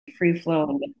free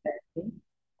flowing.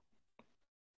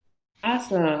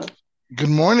 Awesome. Good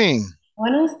morning.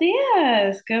 Buenos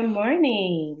dias. Good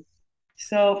morning.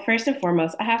 So, first and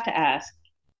foremost, I have to ask,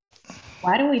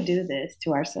 why do we do this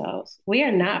to ourselves? We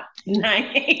are not 9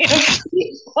 a.m.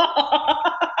 people.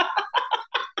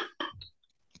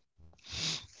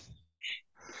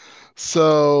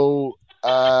 So,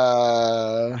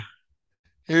 uh,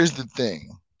 here's the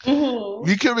thing. Mhm.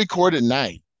 We could record at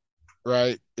night,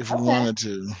 right? If we Okay. wanted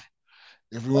to.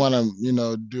 If we want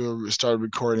to, start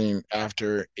recording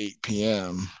after 8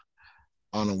 p.m.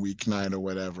 on a weeknight or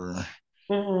whatever,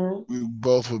 Hmm. we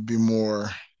both would be more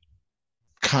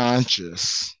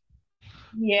conscious.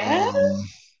 Yeah. Um,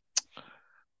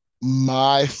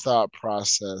 my thought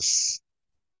process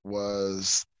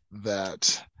was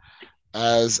that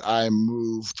as I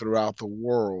move throughout the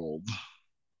world,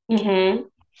 Hmm.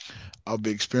 I'll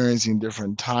be experiencing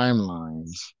different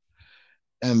timelines.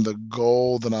 And the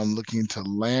goal that I'm looking to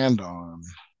land on,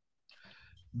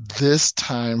 this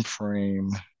time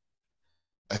frame,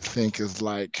 I think is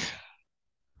like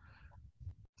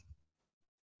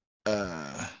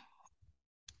uh,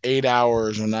 8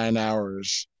 hours or 9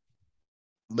 hours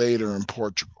later in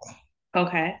Portugal,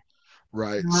 Okay.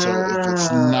 right? So if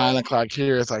it's Ah, 9 o'clock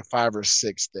here, it's like 5 or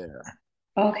 6 there.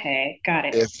 okay. Got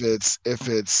it. If it's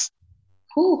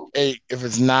Whew. if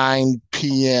it's 9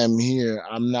 p.m. here,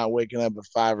 I'm not waking up at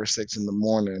 5 or 6 in the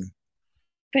morning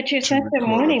But you're to such a record a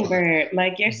morning podcast. bird.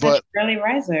 Like you're such But an early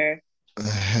riser.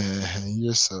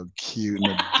 you're so cute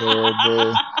and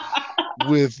adorable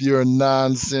with your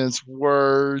nonsense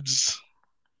words.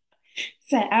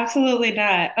 Said absolutely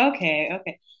not. Okay,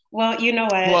 okay. Well, you know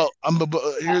what? Well, but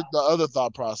here's the other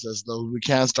thought process, though. We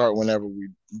can start whenever we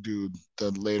do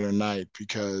the later night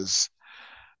because,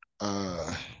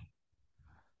 uh,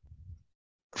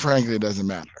 frankly, it doesn't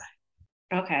matter.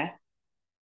 Okay.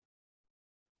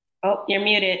 Oh, you're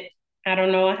muted. I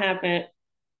don't know what happened.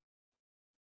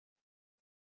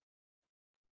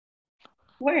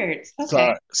 Words.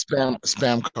 Sorry, Okay.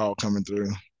 spam call coming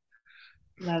through.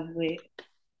 Lovely.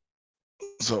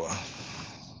 So,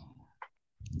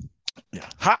 yeah.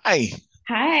 Hi.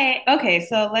 Hi. Okay,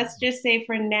 so let's just say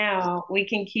for now we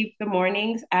can keep the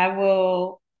mornings. I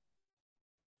will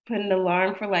put an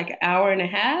alarm for like an hour and a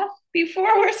half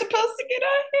before we're supposed to get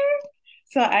on here.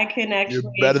 So I can You're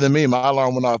better actually, than me. My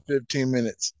alarm went off 15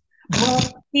 minutes, well,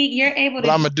 see, you're able but to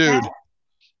do I'm a dude. that.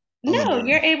 I'm a No, dude.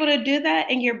 you're able to do that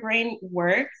and your brain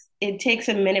works. It takes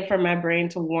a minute for my brain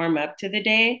to warm up to the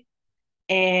day.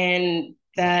 And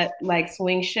that like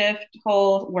swing shift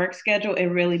whole work schedule, it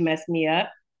really messed me up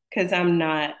because I'm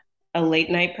not a late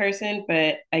night person,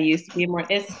 but I used to be more.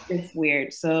 It's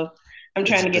weird. So I'm It's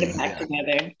trying a to get it thing. back Yeah,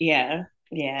 together. Yeah.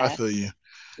 I Yeah. feel you.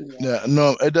 Yeah. Yeah,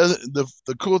 no, it doesn't. The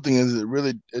cool thing is,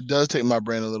 it does take my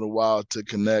brain a little while to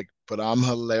connect, but I'm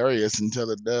hilarious until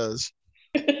it does.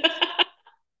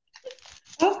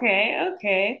 Okay,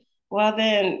 okay. Well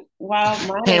then, while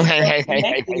mine Hey, is hey, still hey, hey,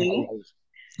 hey, connecting,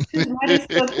 since mine hey, is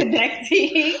still hey.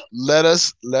 connecting, Let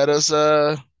us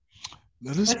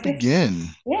what's this? begin.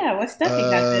 Yeah, what stuff you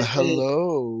got this week?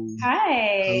 Hello,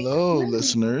 Hi. Good hello, morning.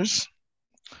 listeners.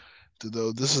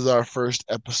 Though this is our first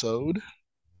episode,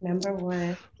 Number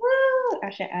one. Woo! I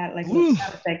should add like a little woo,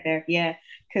 sound effect there. Yeah,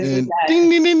 because we and got ding,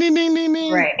 ding, ding, ding, ding, ding,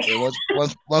 ding. right. Yeah,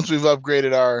 once we've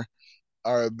upgraded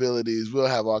our abilities, we'll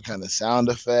have all kind of sound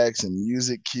effects and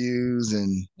music cues,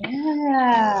 and uh,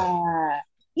 Yeah.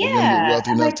 we're gonna get Yeah, wealthy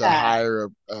I enough like to that. hire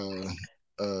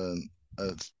a,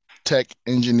 a tech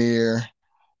engineer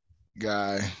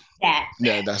guy. That.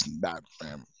 Yeah, that's not.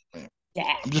 Man.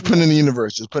 That. I'm just putting Yeah. it in the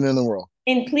universe. Just put it in the world.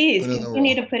 And please Put it in the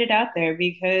continue world. to put it out there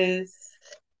because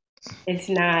it's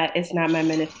not my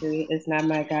ministry. It's not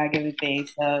my God given thing.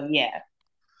 So yeah.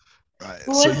 Right.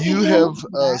 But So what's the you deal have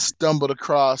with that? stumbled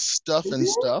across Stuff and Mhm.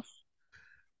 Stuff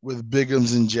with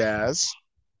Bigums and Jazz.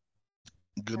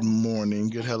 Good morning.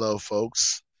 Good hello,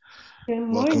 folks. Good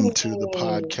Welcome morning. to the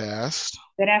podcast.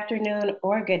 Good afternoon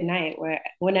or good night,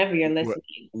 whenever you're Wh-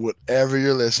 listening. Whatever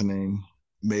you're listening,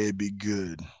 may it be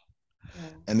good. Yeah.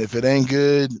 And if it ain't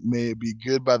good, may it be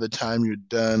good by the time you're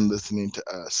done listening to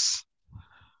us.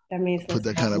 That means Put listen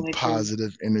that all kind the of way through.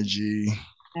 positive energy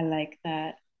I like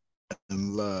that.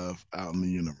 and love out in the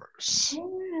universe.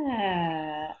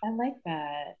 Yeah, I like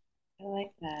that. I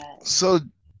like that. So,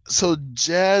 so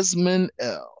Jasmine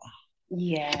L,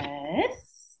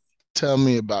 Yes. tell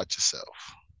me about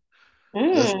yourself.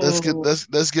 Mm,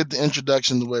 Let's get the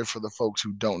introductions away for the folks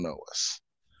who don't know us.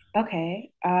 okay.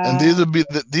 And these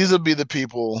will be the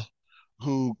people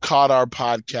who caught our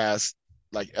podcast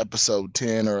like episode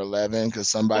 10 or 11 because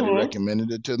somebody Mhm.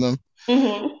 recommended it to them.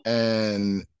 Hmm.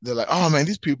 And they're like, "Oh man,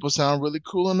 these people sound really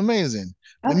cool and amazing.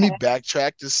 Let me Okay.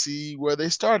 backtrack to see where they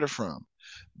started from."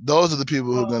 Those are the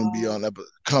people who are going to be Oh, on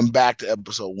come back to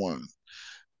episode one.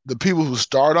 The people who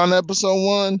start on episode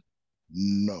one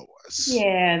know us.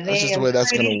 yeah, That's they. just the I'm way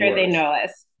that's going pretty to sure they work. know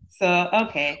us. So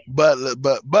okay. But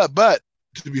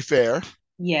to be fair,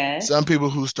 Yes. some people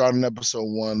who start on episode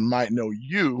one might know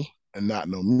you and not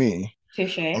know me, or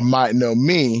Touche. might know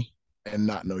me and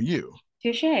not know you.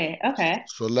 Touche. Okay.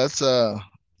 So let's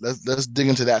dig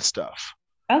into that stuff.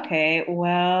 Okay.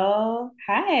 Well,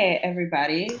 hi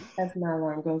everybody. As my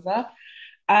alarm goes off.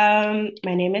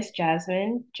 My name is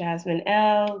Jasmine, Jasmine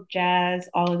L, Jazz,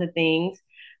 all of the things.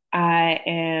 I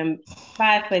am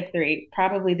 5'3",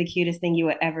 probably the cutest thing you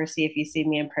would ever see if you see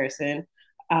me in person.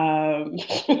 Um,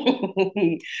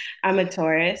 I'm a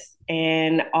Taurus,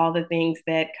 and all the things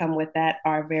that come with that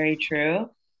are very true.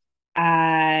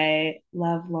 I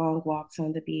love long walks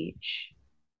on the beach,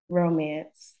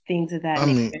 romance, things of that I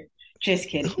mean, nature. Just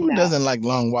kidding. who No. doesn't like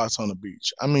long walks on the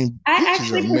beach? I mean, I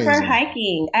beaches are actually prefer amazing.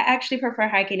 hiking. I actually prefer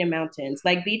hiking in mountains.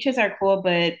 Like beaches are cool,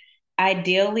 but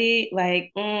ideally,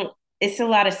 it's a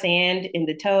lot of sand in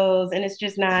the toes, and it's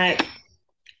just not.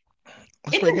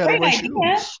 That's It's why you a gotta great wear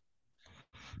idea. shoes.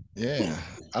 Yeah,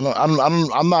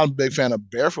 I'm not a big fan of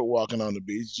barefoot walking on the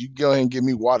beach. You go ahead and give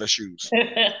me water shoes.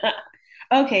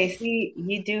 Okay, see,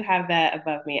 you do have that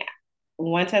above me.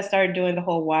 Once I started doing the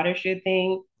whole water shoe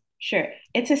thing, sure,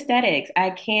 it's aesthetics.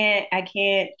 I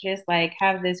can't just like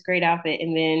have this great outfit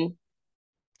and then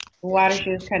water Gotcha.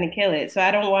 shoes kind of kill it. So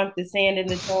I don't want the sand in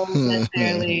the toes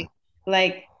necessarily.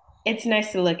 Like it's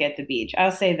nice to look at the beach.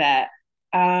 I'll say that.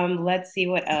 Let's see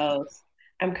what else.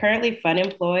 I'm currently fun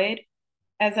employed,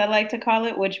 as I like to call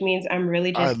it, which means I'm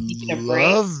really I just taking a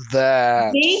break. love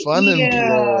that. Thank Fun you.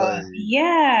 employed.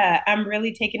 Yeah, I'm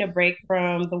really taking a break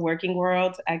from the working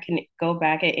world. I can go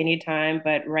back at any time,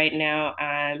 but right now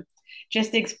I'm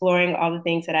just exploring all the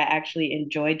things that I actually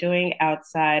enjoy doing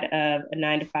outside of a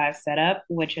 9 to 5 setup,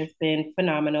 which has been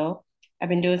phenomenal. I've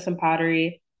been doing some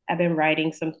pottery, I've been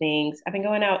writing some things, I've been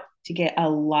going out to get a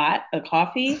lot of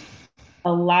coffee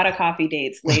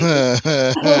dates lately.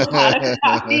 A lot of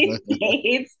coffee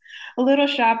dates, a little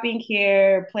shopping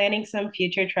here, planning some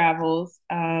future travels.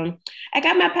 I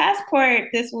got my passport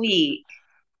this week.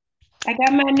 I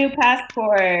got my new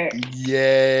passport.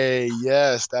 Yay,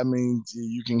 yes. That means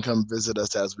you can come visit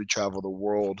us as we travel the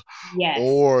world Yes,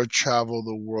 or travel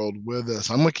the world with us.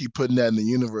 I'm gonna keep putting that in the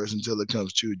universe until it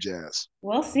comes true, Jazz.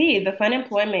 we'll see. The fun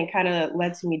employment kind of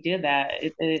lets me do that.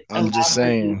 It I'm just allows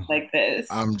for things saying. like this.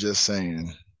 I'm just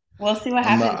saying. We'll see what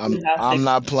happens in about I'm 6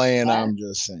 not playing, months. I'm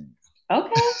just saying.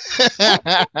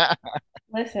 Okay.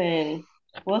 Listen,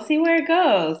 we'll see where it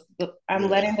goes. I'm Yeah.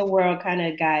 letting the world kind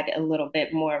of guide a little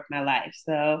bit more of my life.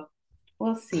 So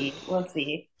we'll see. We'll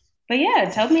see. But yeah,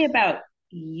 tell me about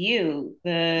you,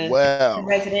 the Well,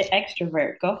 resident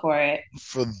extrovert. Go for it.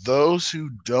 for those who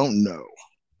don't know,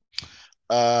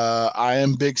 I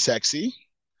am Big Sexy.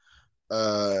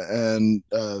 And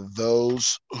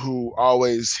those who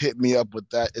always hit me up with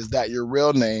that, is that your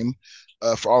real name?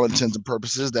 For all intents and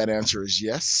purposes, that answer is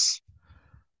yes.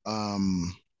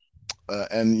 Um,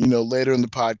 and later in the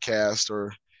podcast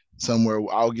or somewhere,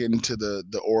 I'll get into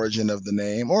the origin of the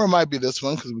name, or it might be this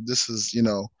one because this is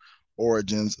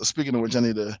origins. Speaking of which, I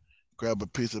need to grab a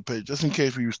piece of paper just in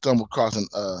case we stumble across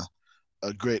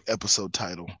a great episode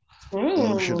title. I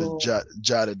want to be sure to Mm,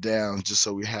 jot it down just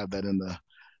so we have that in the.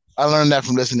 I learned that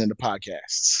from listening to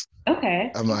podcasts.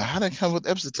 okay. I'm like, how did they come with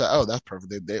episode title? Oh, that's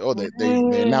perfect. They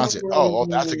announce it. Oh,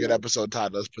 that's a good Mm, episode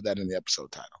title. Let's put that in the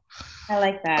episode title. I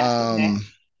like that. Okay.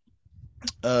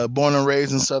 Um, born and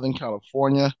raised in Southern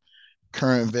California,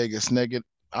 current Vegas negative.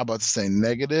 I'm about to say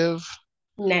negative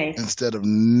Nice. instead of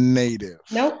native.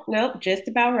 Nope, nope, just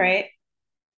about right.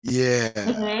 Yeah,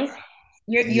 Mm-hmm.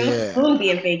 You'll yeah, soon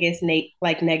be a Vegas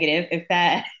like negative if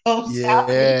that helps out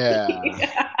yeah. any.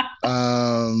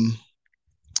 Um,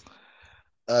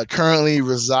 currently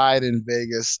reside in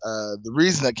Vegas. The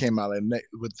reason that came out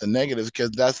with the negative is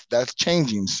because that's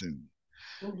changing soon.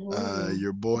 Mhm.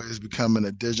 Your boy is becoming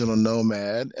a digital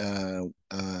nomad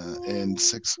in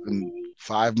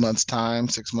 5 months time,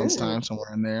 6 months Ooh, time,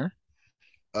 somewhere in there.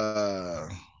 Uh,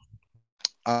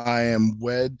 I am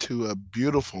wed to a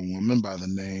beautiful woman by the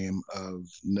name of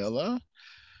Nilla.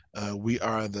 We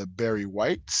are the Barry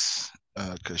Whites,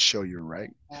 cause show you're right,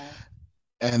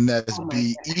 and that's oh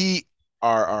my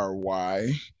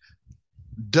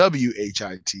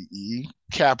BERRYWHITE,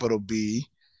 capital B,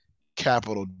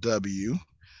 capital W,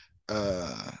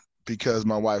 uh, because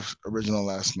my wife's original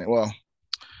last name. Well,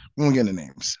 we won't get into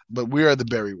names, but we are the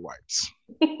Barry Whites,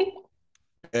 God.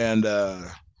 and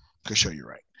could show you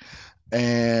right.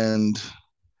 And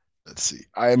let's see,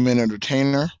 I am an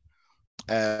entertainer.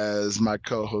 As my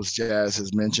co-host Jazz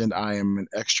has mentioned, I am an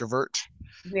extrovert,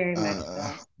 Very much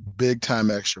uh, so. big time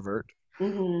extrovert.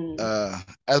 Hmm.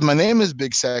 As my name is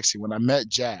Big Sexy, when I met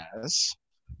Jazz,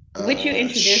 Which you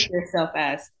introduced yourself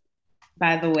as,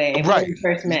 by the way, when right. we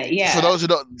first met. For Yeah. those who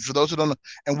don't, for those who don't know,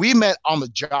 and we met on the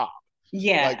job.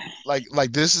 Yeah.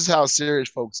 Like this is how serious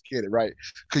folks get it, right?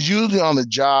 Because usually on the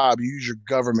job, you use your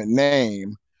government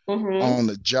name Hmm. on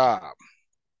the job.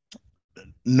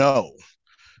 No,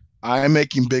 I'm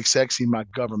making Big Sexy my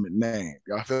government name.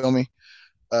 Y'all feel me?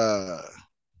 Uh,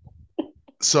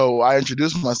 so I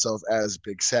introduced myself as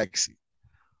Big Sexy,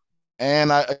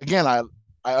 and I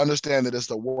understand that it's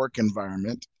a work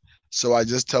environment, so I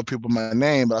just tell people my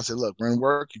name. But I say, look, we're in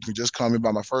work. You can just call me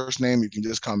by my first name. You can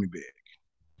just call me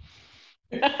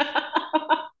Big.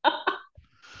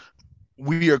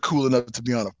 We are cool enough to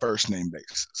be on a first name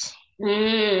basis.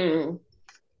 Mm.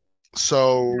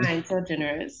 So I'm so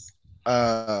generous.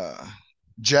 uh,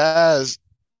 Jazz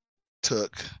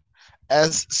took,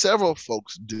 as several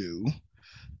folks do,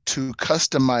 to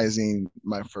customizing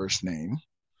my first name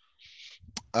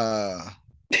uh,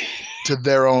 to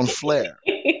their own flair.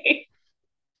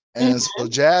 And so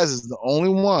Jazz is the only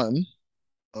one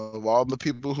of all the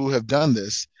people who have done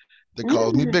this that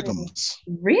calls me Mm. Bigums.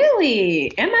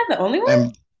 Really? Am I the only one?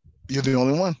 And you're the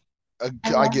only one. I I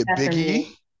love get that for Biggie.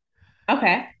 me.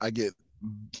 Okay. I get,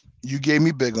 you gave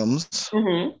me Bigums.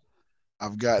 Hmm.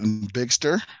 I've gotten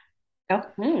Bigster. Oh,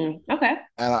 okay.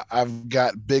 And Have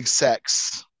got Big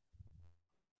Sex.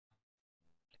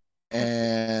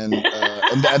 And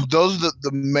those are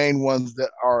the main ones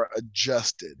that are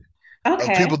adjusted of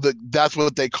Okay. people that's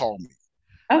what they call me.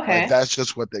 Like Okay. that's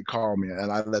just what they call me, and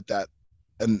I let that,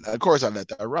 and of course I let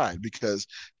that ride because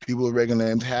people with regular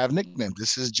names have nicknames.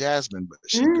 This is Jasmine, but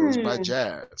she goes by Mm.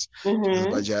 Jazz. She goes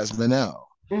by Mm-hmm. Jasmine L.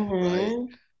 Right?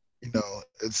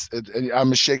 Mm-hmm.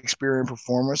 I'm a Shakespearean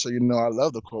performer, so I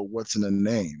love the quote, "What's in a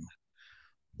name?"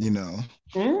 You know,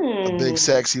 a big Mm.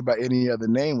 sexy by any other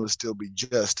name would still be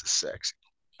just as sexy.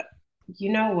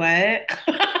 You know what?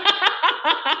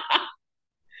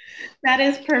 That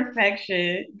is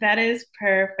perfection. That is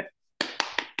perfect.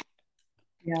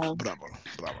 Yo, Bravo,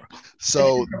 bravo. a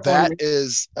So true that performer.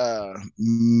 is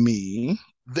me.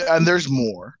 And there's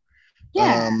more.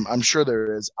 Yeah. I'm sure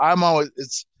there is. I'm always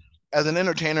it's As an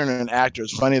entertainer and an actor,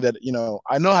 it's funny that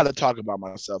I know how to talk about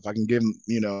myself. I can give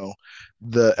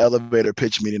the elevator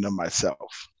pitch meeting of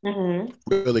myself Mm-hmm.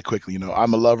 really quickly.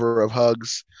 I'm a lover of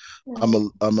hugs. I'm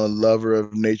a lover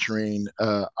of naturing.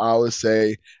 I always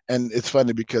say, and it's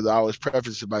funny because I always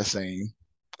preface it by saying,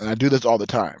 and I do this all the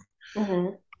time.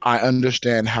 Mm-hmm. I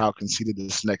understand how conceited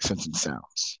this next sentence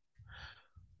sounds,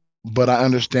 but I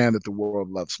understand that the world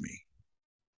loves me,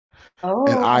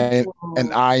 and I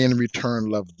and Oh. I in return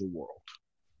love the world.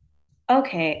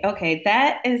 Okay, okay.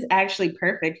 That is actually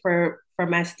perfect for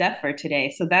my stuff for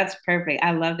today. So that's perfect.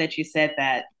 I love that you said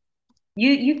that.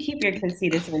 You keep your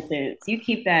conceited sentence. You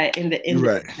keep that in the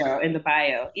Right. intro, in the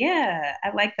bio. Yeah,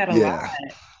 I like that a lot. Yeah.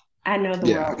 I know the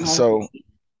Yeah. world loves So me,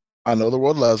 I know the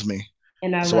world loves me,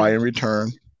 and I so love I it. in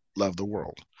return love the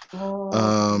world. Oh,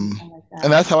 Um, I like and that.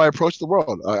 that's how I approach the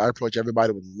world. I approach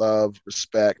everybody with love,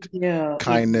 respect, You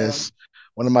kindness. do.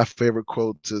 One of my favorite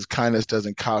quotes is kindness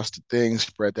doesn't cost a thing,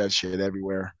 spread that shit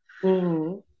everywhere.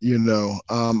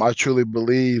 Mm-hmm. I truly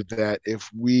believe that if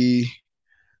we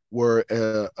were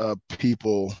a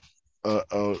people,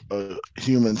 a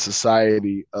human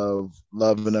society of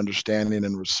love and understanding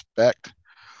and respect,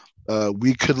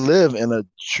 we could live in a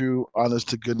true, honest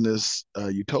to goodness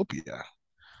utopia.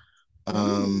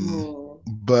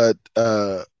 But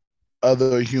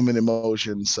Other human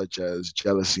emotions such as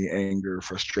jealousy, anger,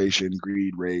 frustration,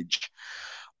 greed, rage,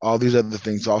 all these other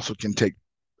things also can take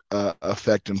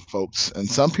effect in folks. And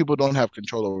some people don't have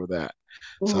control over that.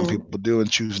 Some Mm-hmm. people do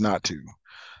and choose not to.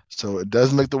 So it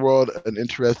does make the world an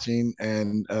interesting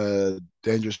and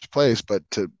dangerous place, but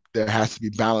there has to be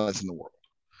balance in the world.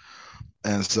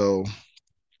 And so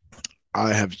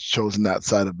I have chosen that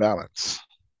side of balance.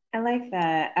 I like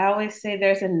that. I always say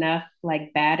there's enough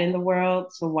like bad in the world,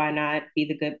 so why not be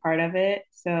the good part of it?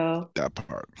 So That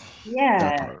part. That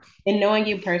yeah. part. And knowing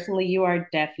you personally, you are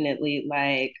definitely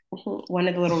like one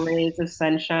of the little rays of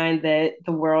sunshine that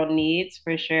the world needs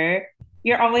for sure.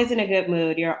 You're always in a good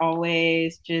mood. You're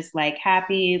always just like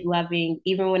happy, loving,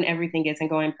 even when everything isn't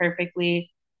going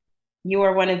perfectly. You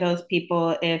are one of those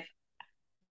people, if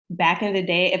back in the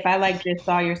day, if I like just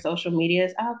saw your social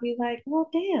medias, I'll be like, well,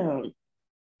 damn,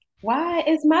 why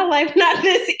is my life not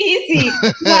this easy?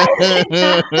 Why is it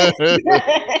not this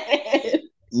good?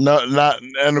 No, not,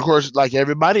 and of course, like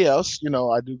everybody else,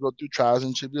 I do go through trials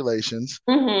and tribulations.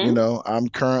 Mm-hmm. I'm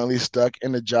currently stuck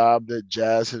in a job that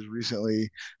Jazz has recently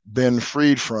been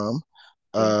freed from,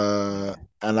 Yeah. uh,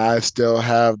 and I still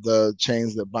have the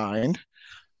chains that bind.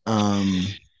 Um,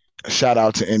 Shout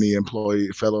out to any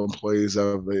fellow employees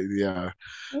of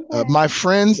Okay. my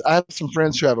friends. I have some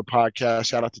friends who have a podcast.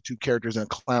 Shout out to Two Characters and a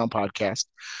Clown podcast,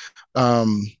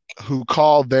 um, who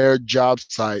call their job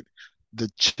site the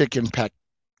chicken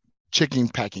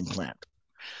packing plant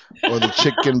or the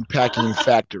chicken packing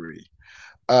factory.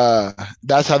 Uh,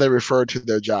 that's how they refer to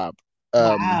their job.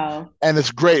 Um, Wow. and it's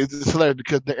great. It's hilarious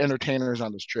because they're entertainers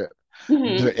on the strip. They're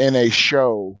Mm-hmm. in a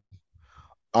show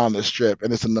on the strip,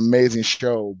 and it's an amazing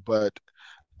show. But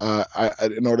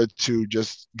in order to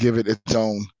just give it its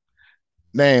own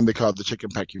name, they call it the chicken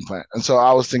packing plant. And so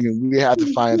I was thinking we had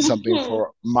to find something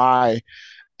for my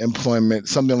employment,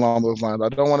 something along those lines. I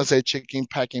don't want to say chicken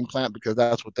packing plant because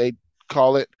that's what they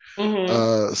call it.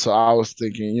 Mm-hmm. So I was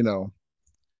thinking,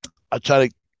 I try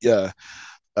to, yeah,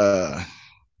 uh,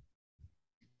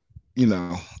 you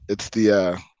know, it's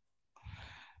the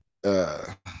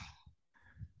uh,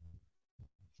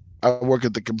 I work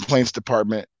at the complaints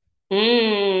department.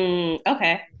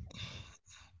 Okay.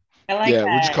 I like Yeah,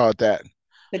 we just that. call it that.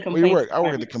 The Where you complaints work? I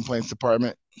work at the department. complaints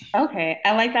department. Okay.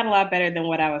 I like that a lot better than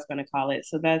what I was going to call it.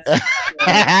 So that's good.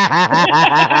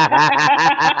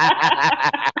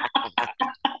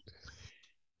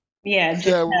 Yeah, just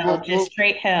Yeah, hell, just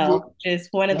straight we'll hell, just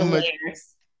one of the we'll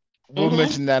layers. we'll Mm-hmm.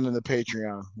 mention that in the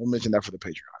Patreon. We'll mention that for the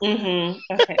Patreon.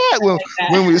 Mm-hmm. Okay. when I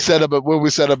like when that. we set up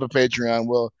a Patreon,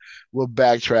 we'll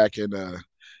backtrack and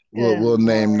we'll Good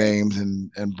name Lord. names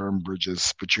and burn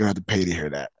bridges, but you have to pay to hear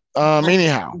that. That's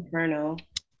Anyhow, Inferno.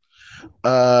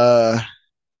 uh,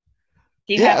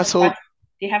 Do you have yeah. a So, do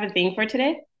you have a thing for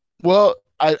today? well,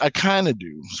 I kind of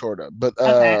do, sort of, but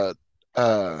Okay.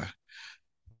 uh,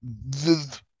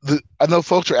 the I know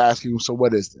folks are asking, so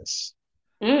what is this?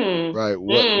 Mm. Right?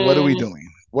 What are we Mm.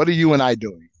 doing? What are you and I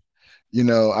doing?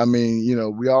 I mean,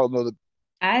 we all know that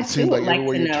I it too seems would like like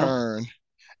everywhere to you know. turn,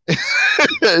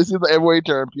 it seems like everywhere you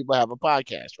turn, people have a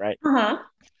podcast, right? Uh-huh.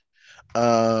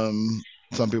 Um,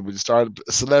 some people just started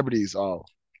celebrities all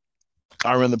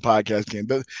are in the podcast game.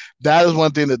 That is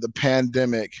one thing that the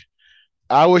pandemic.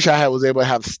 I wish was able to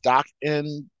have stock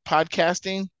in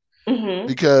podcasting Mm-hmm.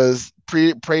 because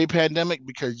pre pandemic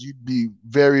because you'd be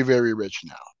very very rich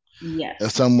now.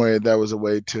 Yes. Some way that was a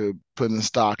way to put in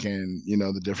stock in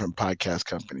the different podcast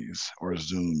companies or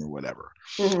Zoom or whatever.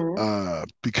 Mm-hmm.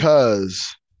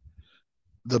 Because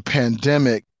the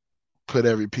pandemic put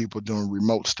every people doing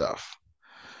remote stuff,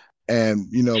 and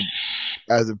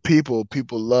as a people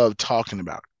love talking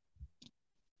about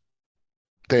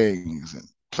things and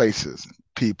places and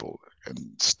people and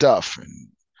stuff.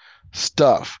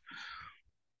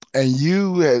 And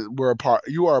you are a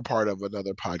part of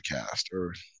another podcast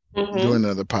or Mm-hmm. doing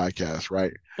another podcast,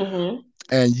 right? Mm-hmm.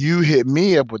 And you hit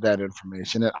me up with that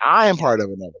information, and I am part of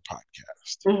another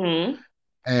podcast. Mm-hmm.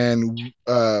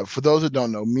 And for those who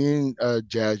don't know, me and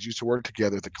Jazz used to work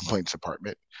together at the complaints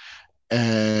department.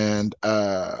 And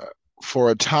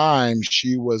for a time,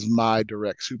 she was my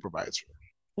direct supervisor.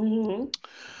 Mm-hmm.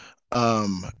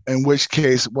 In which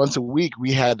case, once a week,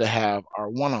 we had to have our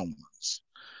one-on-ones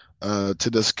to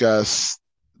discuss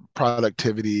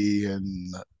productivity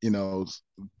and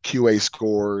QA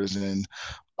scores and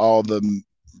all the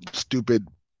stupid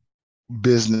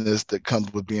business that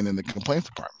comes with being in the complaints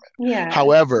department. Yeah.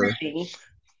 However, Things.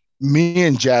 me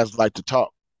and Jazz like to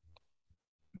talk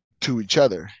to each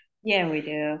other Yeah, we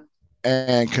do.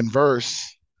 and converse.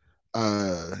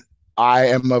 Uh, I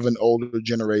am of an older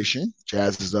generation.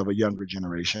 Jazz is of a younger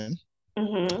generation.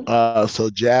 Mm-hmm. So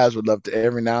Jazz would love to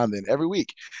every now and then, every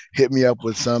week, hit me up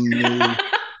with some new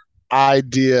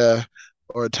idea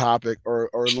or topic or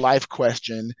life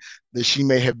question that she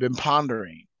may have been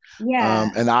pondering. Yeah.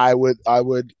 And I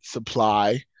would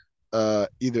supply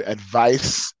either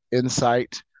advice,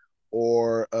 insight,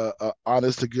 or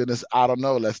honest to goodness, I don't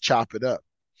know. Let's chop it up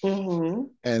Mm-hmm.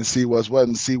 and see what's what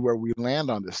and see where we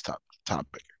land on this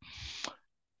topic.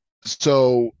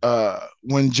 So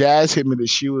when Jazz hit me that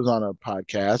she was on a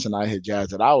podcast, and I hit Jazz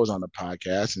that I was on a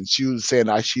podcast, and she was saying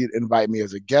she'd invite me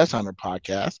as a guest on her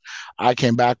podcast, I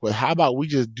came back with, "How about we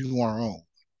just do our own?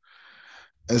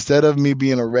 Instead of me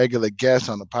being a regular guest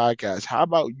on the podcast, how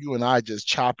about you and I just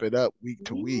chop it up week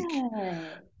to week, Yeah.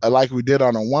 like we did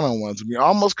on our one-on-ones? We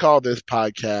almost called this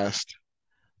podcast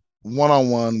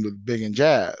One-on-One with Big and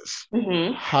Jazz.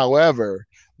 Mm-hmm. However,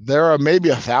 there are maybe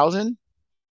 1,000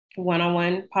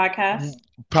 One-on-one podcast.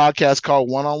 podcasts called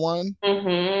One-on-One, Mm-hmm.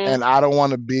 and I don't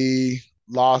want to be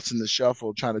lost in the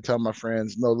shuffle trying to tell my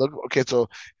friends, no, look, okay, so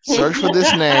search for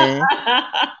this name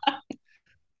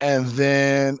and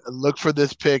then look for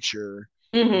this picture.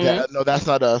 Mm-hmm. That no, that's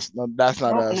not us. No, that's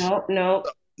not Nope, us. nope, nope,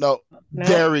 No, nope.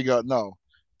 there we go. No,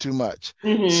 too much. So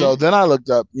Mm-hmm. then I looked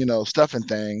up, stuff and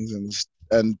things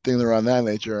and things around that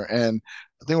nature. And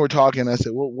I think we're talking. I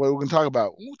said, what are we gonna talk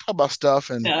about? We'll talk about stuff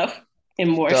and Stuff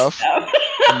and more stuff stuff.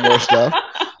 and more stuff.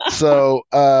 So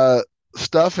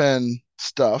stuff and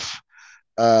stuff.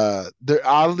 There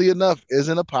oddly enough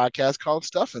isn't a podcast called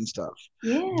Stuff and Stuff.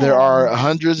 There Yeah. are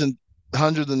hundreds of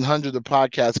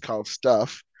podcasts called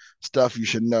Stuff You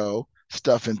Should Know,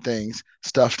 Stuff and Things,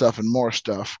 Stuff and More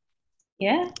Stuff.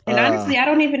 Yeah. And Uh, honestly, I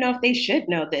don't even know if they should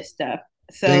know this stuff.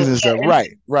 So things and yeah, stuff. it's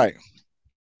Right, right.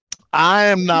 I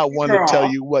am not one to tell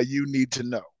draw. you what you need to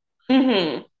know.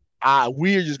 Mm-hmm.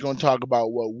 We are just going to talk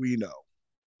about what we know.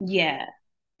 Yeah.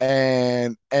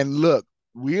 And look,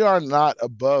 we are not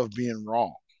above being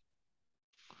wrong.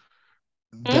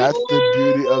 That's the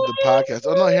beauty of the podcast.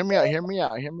 Oh no, hear me out, hear me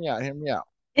out, hear me out, hear me out.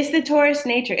 It's the Taurus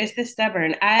nature. It's the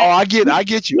stubborn. Oh, I get you, I Yeah,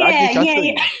 get you. I yeah, feel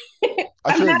you. yeah.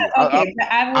 I I'm feel not you. okay, but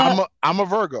I will. I'm a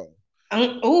Virgo,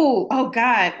 Oh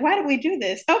God, why did we do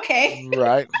this? Okay.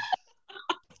 right?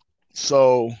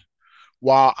 So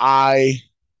while I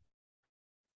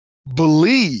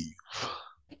believe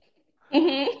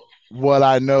Mm-hmm. what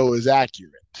I know is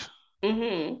accurate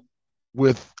Mm-hmm.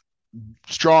 with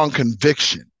strong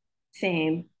conviction,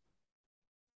 Same.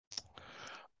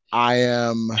 I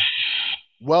am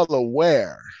well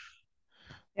aware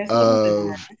There's a little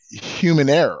bit of of human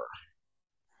error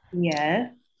yeah.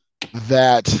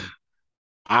 that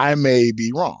I may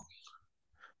be wrong.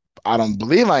 I don't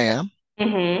believe I am,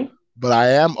 Mm-hmm. but I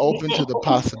am open to the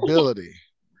possibility.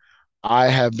 I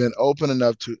have been open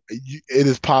enough to it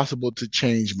is possible to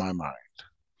change my mind.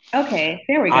 Okay,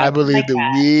 there we go. I I believe like that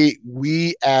that.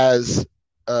 we as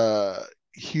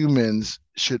humans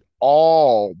should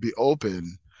all be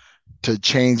open to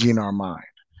changing our mind.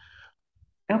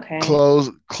 Okay.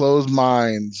 Closed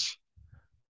minds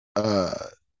uh,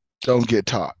 don't get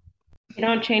taught. You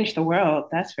don't change the world,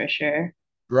 that's for sure.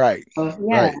 Right, Oh,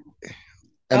 yeah. right.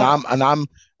 And Okay.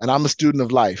 I'm a student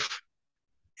of life.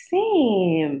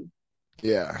 Same.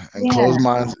 Yeah, and Yeah. closed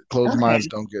minds Okay.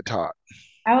 don't get taught.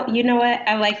 You know what?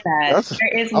 I like that. That's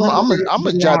There is little room I'm to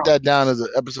gonna be jot wrong. that down as an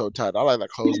episode title. I like that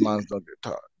closed minds don't get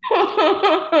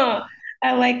taught.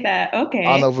 I like that. I don't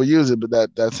Okay. know if we use it, but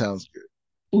that sounds good.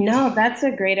 No, that's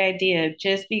a great idea.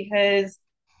 Just because,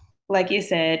 like you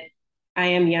said, I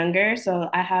am younger, so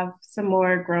I have some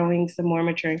more growing, some more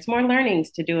maturing, some more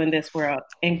learnings to do in this world.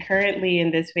 And currently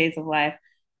in this phase of life,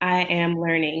 I am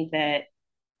learning that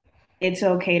it's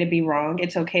okay to be wrong.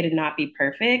 It's okay to not be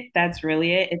perfect. That's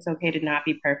really it. It's okay to not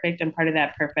be perfect. And part of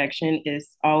that perfection is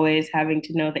always having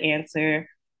to know the answer,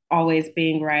 always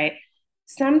being right.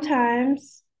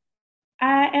 Sometimes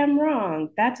I am wrong.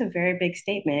 That's a very big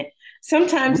statement.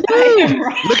 Sometimes I Woo! am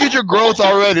wrong. Look at your growth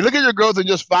already. Look at your growth in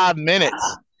just 5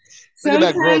 minutes. Look at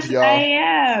that growth, Sometimes I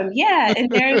y'all. am. Yeah. And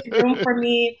there is room for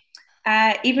me.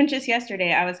 Even just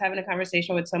yesterday, I was having a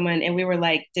conversation with someone and we were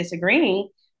like disagreeing,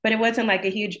 but it wasn't like a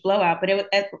huge blowout. But it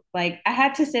was like I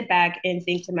had to sit back and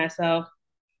think to myself,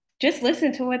 just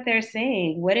listen to what they're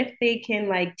saying. What if they can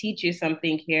like teach you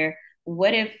something here?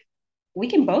 What if we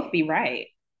can both be right?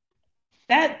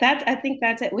 That's I think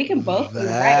that's it. We can both be right.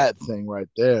 That thing right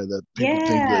there, that people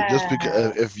think that just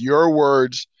because Yeah. if your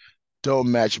words don't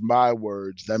match my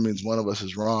words, that means one of us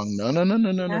is wrong. No, no, no,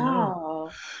 no, no, no, no. No.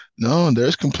 No,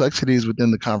 there's complexities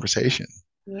within the conversation.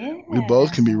 We both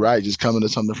Yeah. can be right, just coming to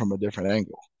something from a different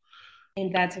angle.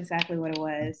 And that's exactly what it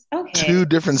was. Okay. Two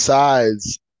different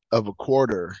sides of a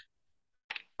quarter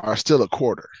are still a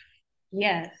quarter.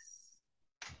 Yes.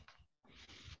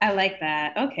 I like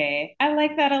that. Okay. I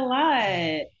like that a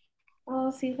lot.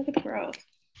 Oh, see, look at the growth.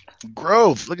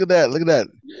 Growth. Look at that. Look at that.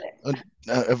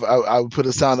 If I would put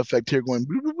a sound effect here going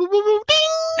boop, boop, boop, boop, boop,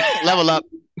 ding, level up.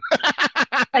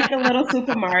 Like a little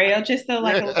Super Mario, just so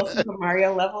like Yeah. a little Super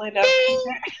Mario leveling up.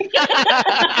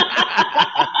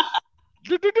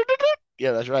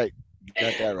 Yeah, that's right. You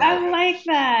got that right. I like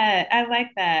that. I like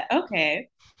that. Okay.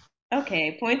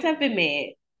 Okay. Points have been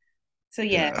made. So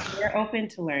yes, Yeah. we're open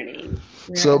to learning.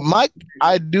 We're So open Mike, to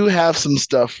I learning. do have some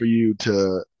stuff for you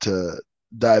to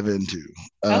dive into.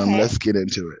 Okay. Let's get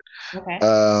into it. Okay.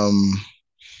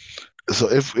 So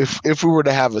if we were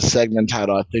to have a segment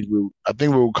title, I think we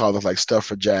would call it like stuff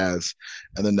for jazz,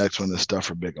 and the next one is stuff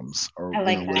for bigums, or I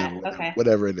like that. Okay.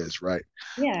 whatever it is, right?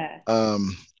 Yeah.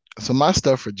 Um, so my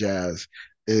stuff for jazz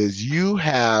is you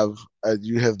have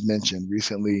mentioned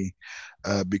recently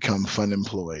become fun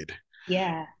employed.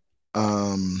 Yeah.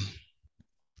 Um,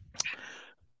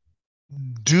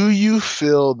 Do you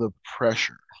feel the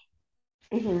pressure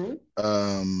Hmm.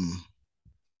 um,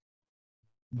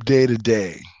 day to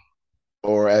day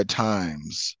or at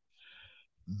times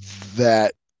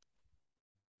that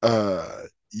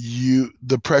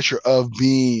the pressure of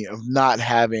not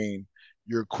having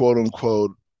your quote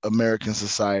unquote American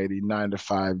society 9 to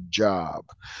 5 job?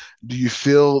 Do you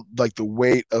feel like the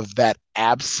weight of that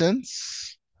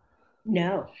absence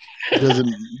No.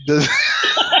 doesn't does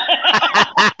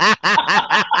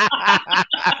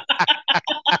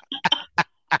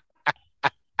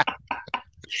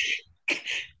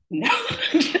No.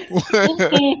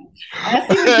 Mm-mm. I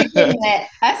see what you're getting at.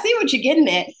 I see what you're getting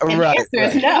at. And the right,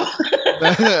 answer is right.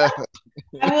 no.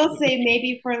 I will say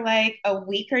maybe for like a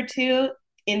week or two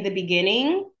in the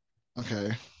beginning.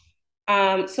 Okay.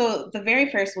 So the very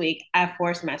first week, I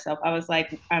forced myself. I was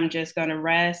like, I'm just gonna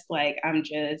rest. Like, I'm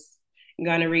just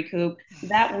gonna recoup.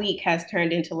 That week has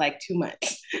turned into like 2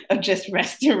 months of just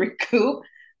rest and recoup.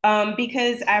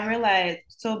 Because I realized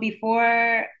so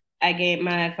before I gained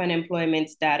my fun employment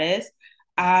status,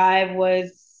 I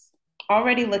was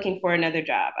already looking for another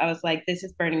job. I was like, this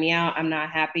is burning me out. I'm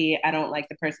not happy. I don't like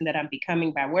the person that I'm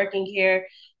becoming by working here.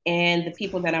 And the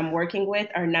people that I'm working with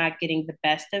are not getting the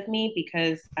best of me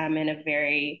because I'm in a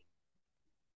very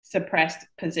suppressed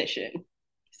position,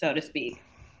 so to speak.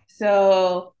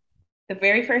 So the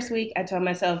very first week, I told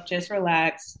myself, just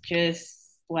relax, just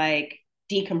like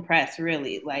decompress,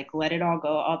 really, like let it all go,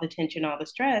 all the tension, all the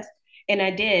stress. And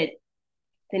I did.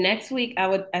 The next week,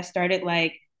 I started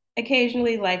like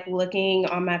occasionally like looking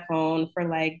on my phone for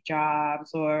like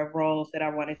jobs or roles that I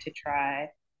wanted to try.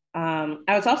 I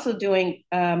was also doing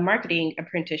a marketing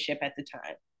apprenticeship at the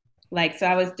time. Like, so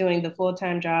I was doing the full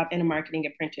time job and a marketing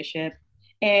apprenticeship.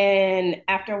 And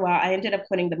after a while, I ended up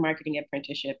quitting the marketing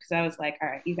apprenticeship because I was like, all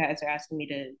right, you guys are asking me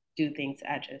to do things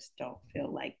I just don't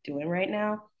feel like doing right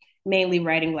now, mainly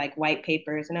writing like white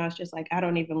papers. And I was just like, I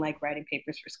don't even like writing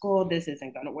papers for school. This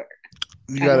isn't going to work.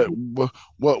 You I got it. don't.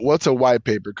 What's a white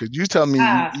paper? Because you tell me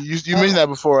Ah, you oh mentioned my that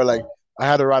before. Like God. I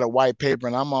had to write a white paper,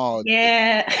 and I'm all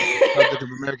Yeah. subject of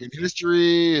American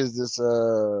history. Is this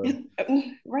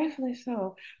Rightfully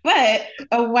so. But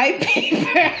a white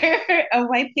paper, a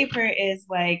white paper is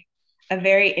like a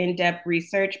very in-depth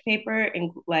research paper.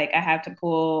 And like I have to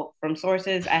pull from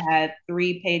sources. I had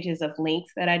 3 pages of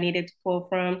links that I needed to pull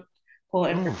from, pull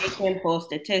oof. information, pull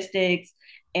statistics.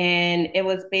 And it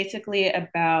was basically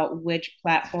about which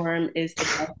platform is the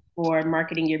best for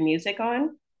marketing your music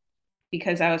on,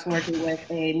 because I was working with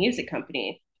a music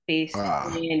company based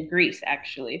Ah, in Greece,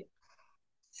 actually.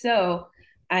 So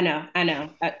I know.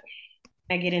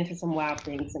 I get into some wild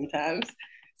things sometimes.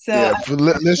 So yeah. For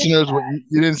listeners, what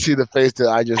you didn't see the face that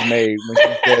I just made when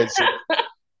she said she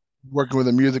working with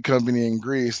a music company in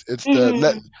Greece. It's the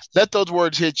mhm, let those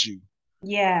words hit you.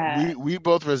 yeah. We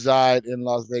both reside in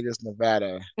Las Vegas,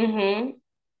 Nevada, Hmm.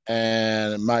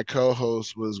 and my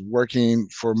co-host was working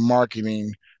for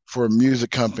marketing for a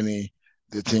music company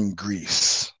that's in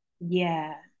Greece.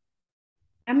 Yeah.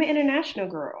 I'm an international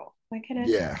girl. What can I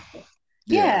say? Yeah, yeah,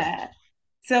 Yeah.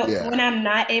 So yeah. when I'm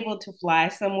not able to fly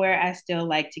somewhere, I still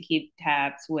like to keep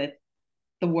tabs with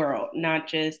the world, not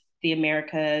just the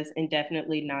Americas and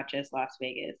definitely not just Las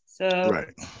Vegas. So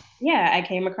Right. yeah, I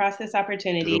came across this Good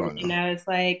opportunity on you. and I was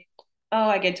like, oh,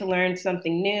 I get to learn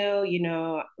something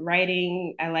new,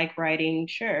 writing. I like writing,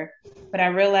 sure. But I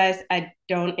realized I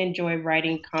don't enjoy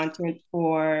writing content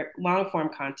for long form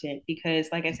content because,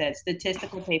 like I said,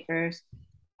 statistical papers,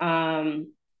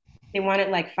 um, they wanted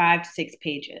like 5, 6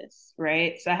 pages,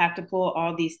 right? So I have to pull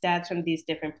all these stats from these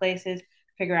different places,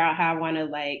 figure out how I want to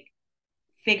like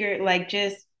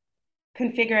just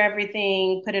configure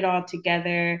everything, put it all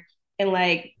together. And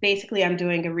like basically, I'm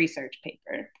doing a research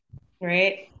paper,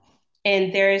 right?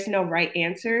 And there is no right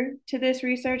answer to this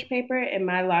research paper. And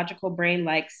my logical brain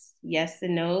likes yes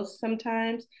and no's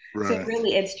sometimes. So Right.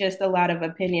 really, it's just a lot of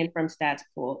opinion from stats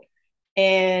pool.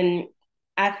 And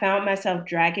I found myself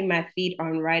dragging my feet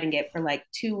on writing it for like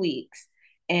 2 weeks.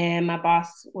 And my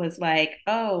boss was like,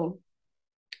 oh,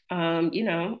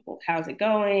 how's it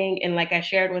going? And like I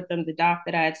shared with them the doc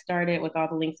that I had started with all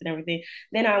the links and everything.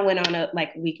 Then I went on a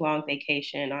like week long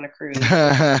vacation on a cruise.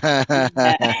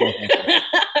 Yeah.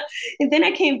 And then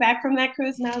I came back from that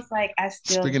cruise and I was like, I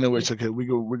still, Speaking of which, okay,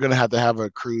 we're gonna have to have a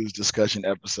cruise discussion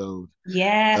episode.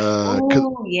 yeah. Cause Oh,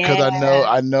 because yeah.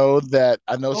 I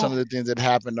know some of Oh. the things that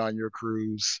happened on your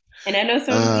cruise. And I know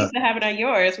some of the Uh, things that happened on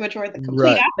yours, which were the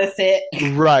complete right, opposite.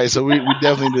 right. So we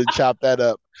definitely need to chop that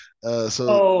up. So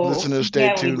Oh, listeners, stay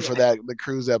yeah, we tuned do. for that the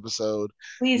cruise episode.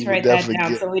 We Please will write that definitely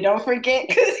down get so we don't forget.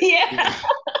 Cause yeah.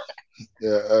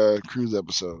 yeah, cruise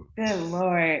episode. Good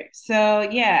Lord. So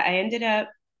yeah, I ended up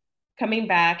coming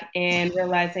back and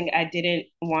realizing I didn't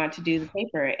want to do the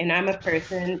paper. And I'm a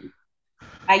person,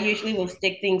 I usually will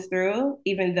stick things through,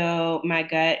 even though my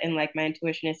gut and like my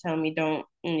intuition is telling me don't,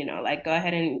 like go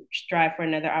ahead and strive for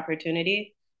another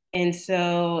opportunity. And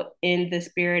so, in the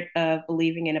spirit of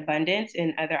believing in abundance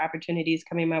and other opportunities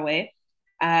coming my way,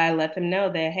 I let them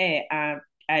know that, hey,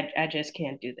 I just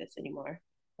can't do this anymore.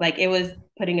 Like it was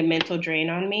putting a mental drain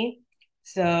on me.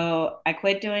 So I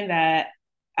quit doing that.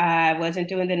 I wasn't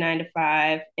doing the 9 to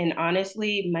 5. And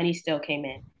honestly, money still came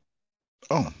in.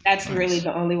 Oh, That's really nice.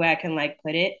 the only way I can like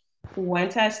put it.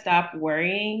 Once I stopped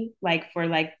worrying, like for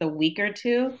like the week or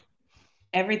two,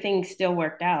 everything still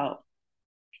worked out.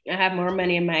 I have more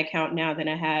money in my account now than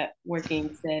I had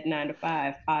working said 9 to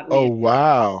 5, Oh, oddly.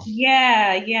 wow.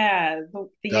 Yeah, yeah.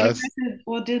 The universe That's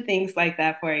will do things like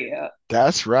that for you.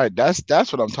 that's right. That's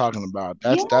what I'm talking about.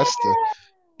 Yeah. That's the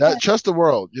that trust the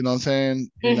world. You know what I'm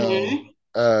saying? Mm-hmm.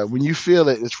 When you feel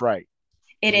it, it's right.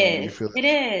 It When you is. feel it, It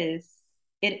it's is.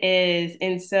 It is.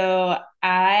 And so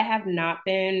I have not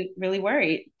been really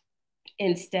worried.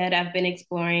 Instead, I've been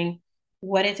exploring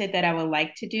what is it that I would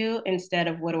like to do instead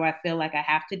of what do I feel like I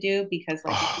have to do? Because,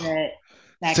 like you oh, said,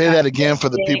 that say that again for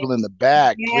the contradicting, people in the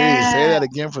back, please. Say yeah, that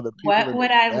again for the people what in the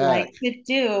would I back. like to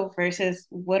do versus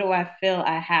what do I feel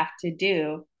I have to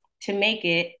do to make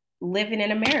it living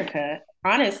in America,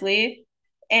 honestly.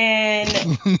 And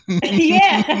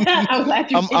yeah, I'm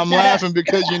glad you picked I'm that up. laughing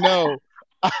because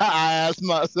I asked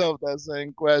myself that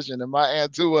same question, and my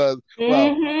answer was,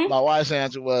 well, Mm-hmm. my wife's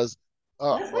answer was,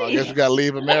 oh, Let's well, I guess we leave. got to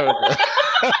leave America.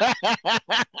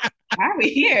 Are we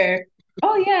here?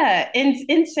 Oh yeah,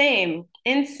 insane,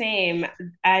 insane.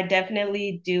 I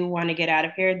definitely do want to get out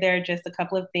of here. There are just a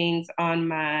couple of things on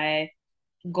my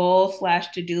goal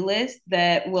slash to do list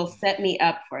that will set me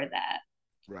up for that.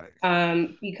 Right.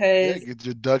 Yeah, Because get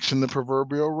your ducks in the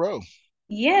proverbial row.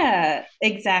 yeah,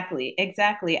 exactly,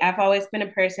 exactly. I've always been a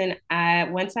person. I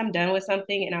once I'm done with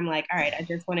something and I'm like, all right, I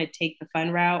just want to take the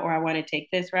fun route or I want to take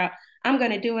this route. I'm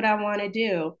gonna do what I want to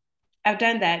do. I've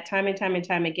done that time and time and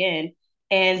time again.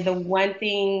 And the one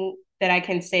thing that I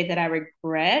can say that I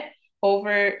regret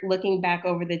over looking back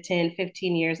over the 10,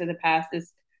 15 years of the past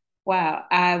is, wow,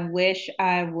 I wish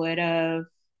I would have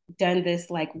done this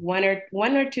like one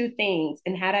or two things.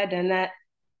 And had I done that,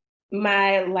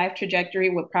 my life trajectory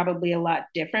would probably a lot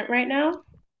different right now.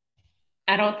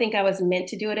 I don't think I was meant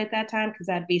to do it at that time because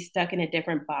I'd be stuck in a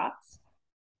different box.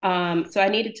 So I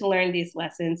needed to learn these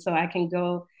lessons so I can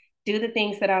go do the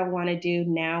things that I want to do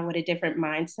now with a different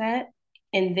mindset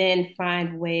and then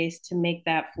find ways to make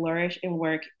that flourish and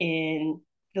work in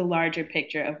the larger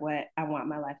picture of what I want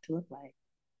my life to look like.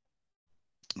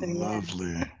 So yeah,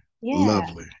 Lovely. yeah.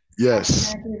 Lovely. I'm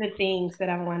Yes. gonna do the things that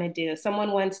I want to do.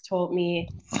 Someone once told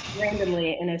me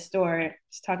randomly in a store,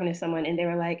 just talking to someone, and they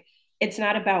were like, "It's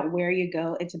not about where you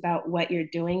go; it's about what you're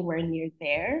doing when you're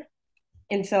there."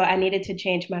 And so I needed to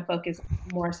change my focus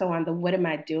more so on the what am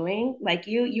I doing? Like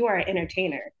you are an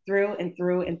entertainer through and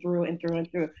through and through and through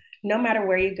and through. No matter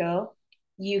where you go,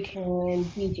 you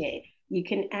can DJ, you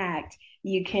can act,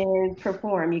 you can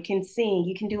perform, you can sing,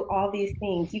 you can do all these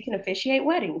things. You can officiate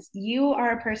weddings. You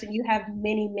are a person, you have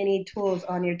many, many tools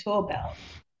on your tool belt.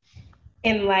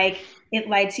 And like it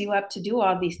lights you up to do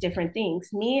all these different things.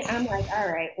 Me, I'm like, all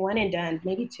right, one and done,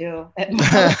 maybe two at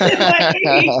most.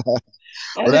 Like,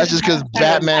 Well, other that's than just that, because I'm trying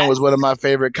to Batman was relax. one of my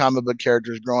favorite comic book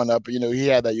characters growing up. He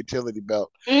had that utility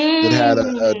belt that had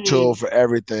a tool Mm, for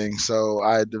everything. So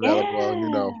I developed, well,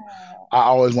 yeah. I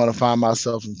always want to find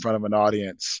myself in front of an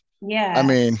audience. I Yeah.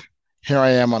 mean, here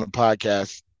I am on a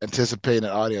podcast anticipating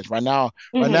an audience. Right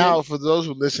Hmm. now, for those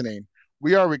who are listening,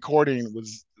 we are recording with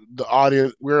the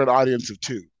audience. We're an audience of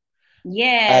two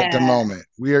at the Yeah. moment.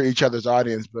 We are each other's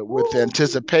audience, but with the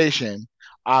anticipation,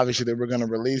 obviously, that we're going to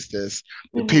release this,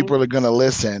 the Hmm. people are going to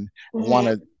listen and want Hmm.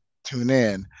 to tune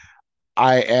in.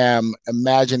 I am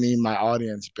imagining my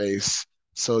audience base.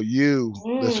 So, you,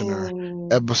 listener,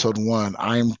 Mm. episode one,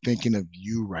 I'm thinking of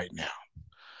you right now.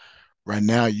 Right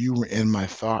now, you were in my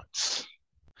thoughts.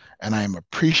 And I am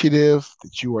appreciative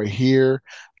that you are here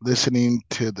listening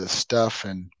to the stuff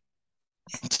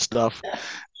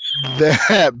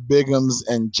that Bigums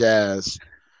and Jazz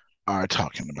are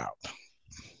talking about.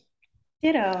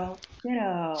 Ditto.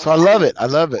 So Ditto. I love it. I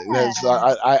love it. That's, Yeah.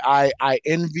 I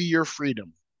envy your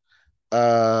freedom.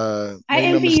 I Make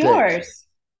no envy mistake. yours.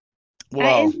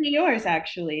 I Well, envy yours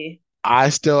actually. I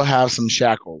still have some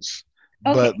shackles,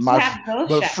 Okay, but you my have those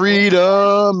but shackles.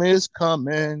 freedom is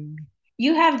coming.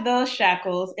 You have those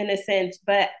shackles in a sense,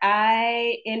 but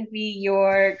I envy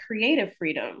your creative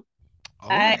freedom. Oh,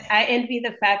 I envy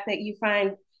the fact that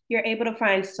you're able to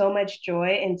find so much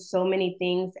joy in so many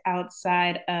things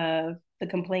outside of the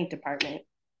complaint department.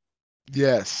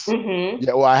 Yes. Mm-hmm.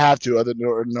 Yeah, well, I have to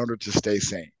in order to stay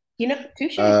sane.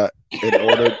 Touche. Uh,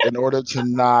 in order to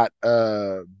not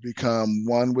become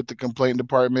one with the complaint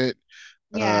department,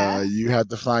 Yeah. you have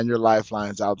to find your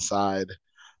lifelines outside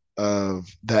of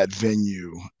that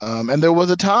venue. And there was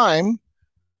a time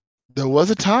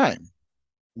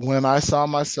when I saw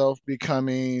myself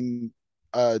becoming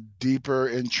deeper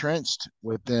entrenched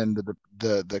within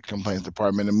the complaints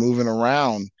department and moving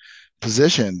around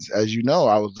positions. As you know,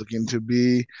 I was looking to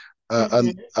be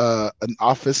Mm-hmm. an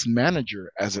office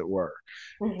manager, as it were,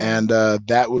 Mm-hmm. and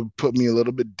that would put me a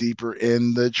little bit deeper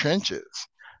in the trenches.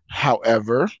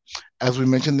 However, as we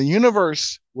mentioned, the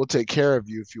universe will take care of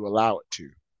you if you allow it to.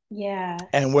 Yeah.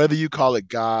 And whether you call it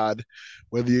God,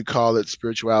 whether you call it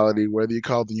spirituality, whether you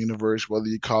call it the universe, whether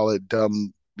you call it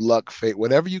dumb luck, fate,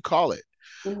 whatever you call it,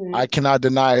 I Mm-hmm. cannot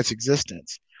deny its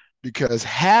existence. Because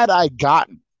had I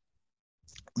gotten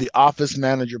the office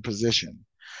manager position,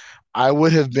 I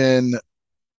would have been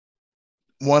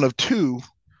one of two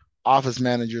office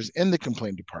managers in the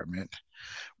complaint department,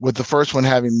 with the first one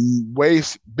having way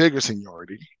bigger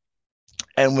seniority.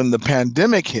 And when the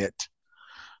pandemic hit,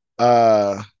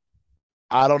 uh,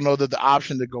 I don't know that the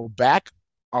option to go back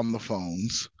on the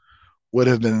phones would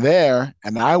have been there,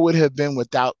 and I would have been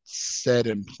without said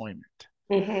employment.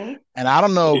 Mm-hmm. And I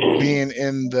don't know if being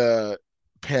in the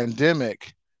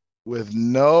pandemic with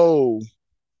no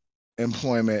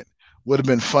employment would have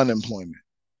been fun employment,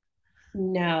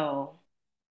 No.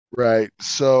 right?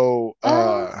 So,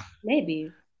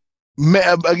 Maybe. and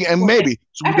Well, maybe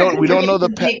so I heard we you were don't know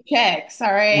getting some big checks. All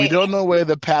we right. don't know where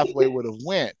the pathway would have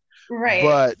went, Right.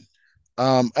 but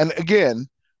and again,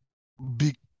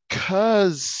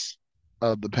 because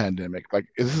of the pandemic, like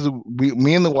this is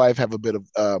me and the wife have a bit of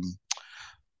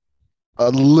a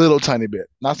little tiny bit,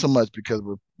 not so much because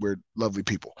we're lovely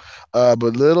people, but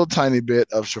little tiny bit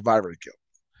of survivor guilt.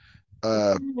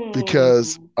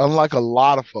 Because Mm. unlike a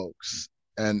lot of folks,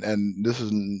 and this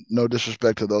is no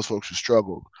disrespect to those folks who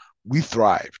struggled, we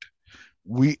thrived.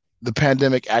 The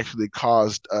pandemic actually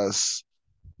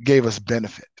gave us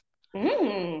benefit.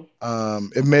 Mm.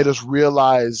 It made us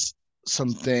realize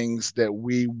some things that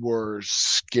we were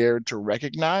scared to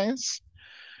recognize,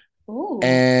 Ooh.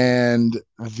 and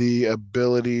the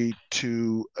ability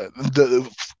to the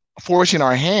forcing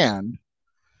our hand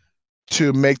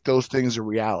to make those things a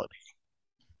reality.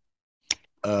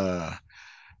 Uh,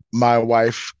 my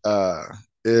wife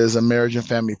is a marriage and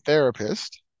family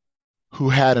therapist who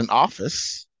had an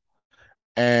office,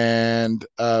 and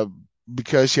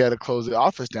because she had to close the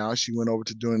office down, she went over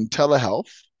to doing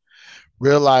telehealth.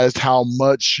 Realized how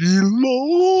much she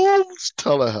loves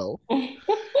telehealth,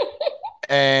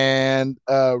 and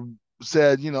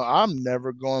said, I'm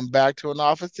never going back to an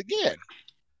office again,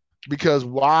 because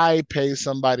why pay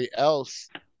somebody else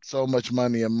so much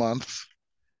money a month,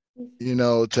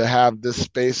 to have this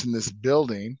space in this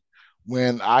building,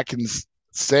 when I can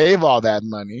save all that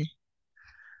money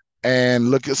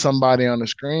and look at somebody on the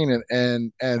screen,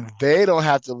 and they don't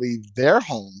have to leave their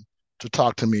home to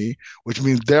talk to me, which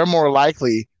means they're more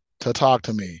likely to talk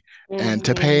to me and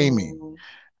to pay me. Mm-hmm.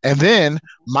 And then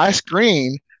my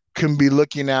screen can be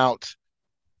looking out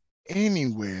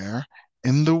anywhere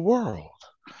in the world.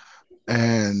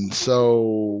 And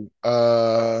so,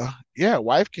 yeah,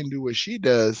 wife can do what she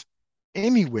does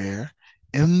anywhere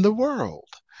in the world.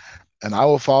 And I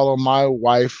will follow my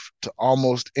wife to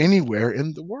almost anywhere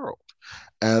in the world.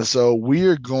 And so we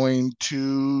are going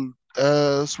to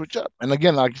switch up. And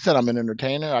again, like you said, I'm an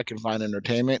entertainer. I can find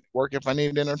entertainment work if I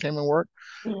need entertainment work.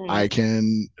 I Mm-hmm.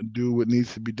 can do what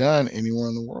needs to be done anywhere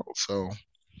in the world. So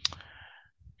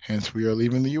hence we are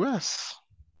leaving the US.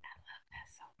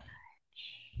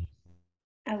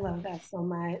 I love that so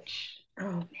much. Oh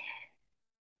man.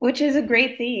 Which is a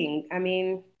great thing. I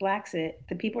mean, Blaxit,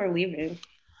 the people are leaving.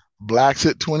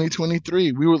 Blacksit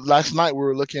 2023. We were last night. We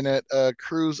were looking at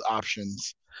cruise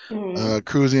options, Mm-hmm.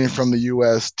 cruising from the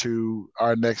U.S. to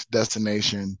our next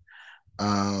destination.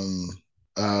 Um,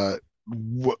 uh,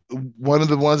 One of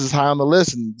the ones is high on the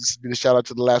list, and this would be the shout out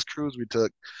to the last cruise we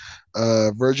took,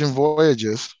 Virgin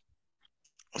Voyages.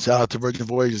 Shout out to Virgin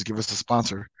Voyages, give us a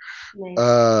sponsor. Nice.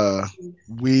 Uh,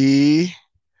 we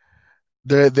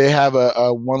they have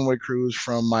a one way cruise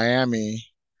from Miami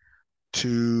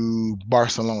to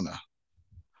Barcelona.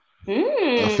 A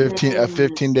Mm.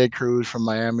 15-day cruise from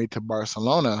Miami to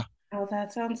Barcelona. Oh,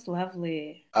 that sounds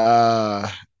lovely. Uh,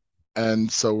 and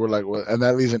so we're like, well, and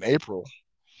that leaves in April.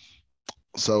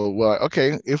 So we're like,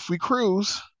 okay, if we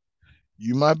cruise,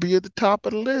 you might be at the top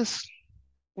of the list.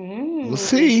 We'll Mm.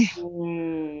 see.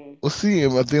 We'll see. I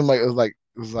think it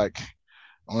was like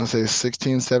I want to say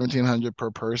 16, 1700 per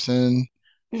person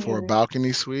for a Mhm.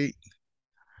 balcony suite.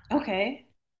 Okay.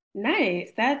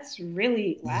 Nice. That's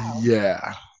really, wow.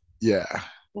 Yeah. Yeah.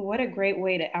 What a great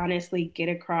way to honestly get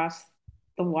across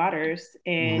the waters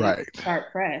and Right.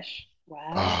 start fresh. Oh,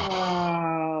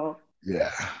 Wow.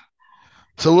 yeah.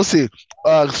 So we'll see.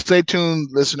 Stay tuned,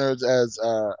 listeners, as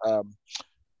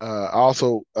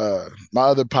also my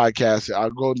other podcast. I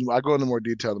go into more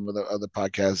detail in other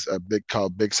podcasts. Big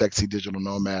called Big Sexy Digital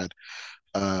Nomad.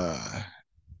 Uh,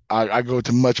 I go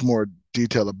into much more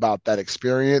detail about that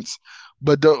experience,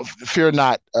 but don't fear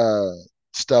not,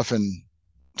 stuff and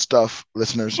stuff,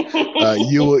 listeners.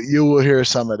 You will hear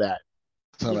some of that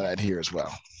Yes. here as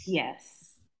well.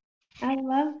 Yes. I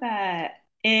love that.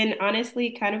 And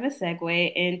honestly, kind of a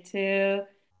segue into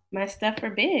my stuff for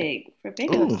big.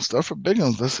 Oh, stuff for big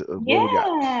ones. Let's what we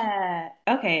got. Yeah.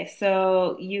 Okay,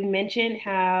 so you mentioned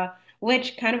how,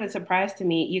 which kind of a surprise to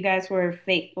me, you guys were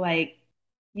fake, like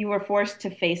you were forced to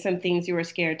face some things you were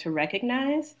scared to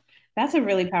recognize. That's a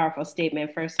really powerful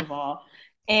statement, first of all.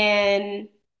 And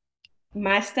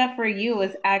my stuff for you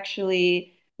is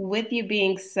actually with you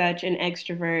being such an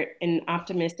extrovert and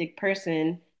optimistic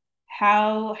person,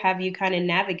 how have you kind of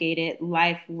navigated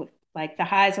life with like the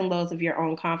highs and lows of your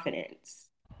own confidence?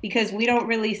 Because we don't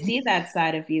really see that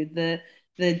side of you, the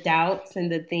doubts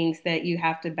and the things that you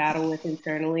have to battle with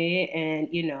internally. And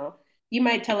you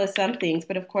might tell us some things,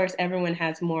 but of course everyone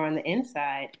has more on the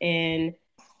inside. And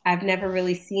I've never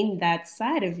really seen that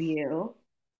side of you.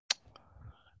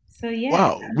 So yeah,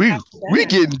 Wow, we have we that.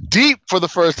 getting deep for the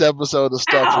first episode of I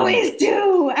stuff and always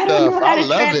do. I don't stuff. know how I to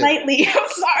love tread it. lightly. I'm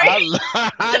sorry.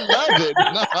 I love it.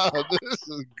 No, this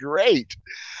is great.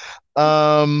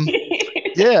 Um,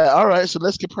 yeah. All right. So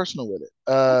let's get personal with it.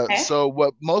 Okay. So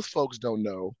what most folks don't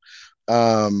know,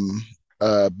 um,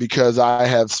 because I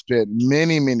have spent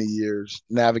many, many years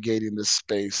navigating this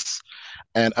space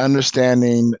and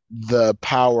understanding the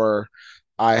power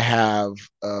I have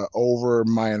over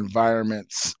my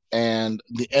environments and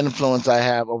the influence I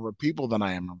have over people that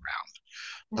I am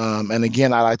around. And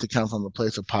again, I like to come from a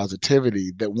place of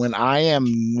positivity that when I am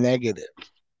negative,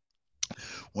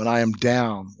 when I am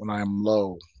down, when I am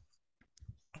low,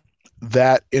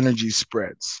 that energy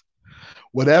spreads.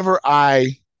 Whatever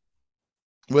I,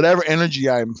 whatever energy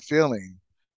I'm feeling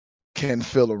can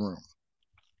fill a room.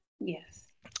 Yes.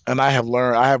 And I have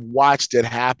watched it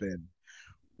happen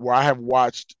where I have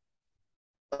watched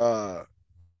uh,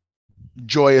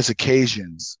 joyous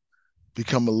occasions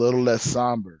become a little less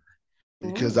somber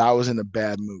because Mm. I was in a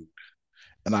bad mood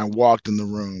and I walked in the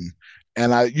room.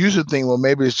 And I usually think, well,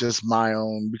 maybe it's just my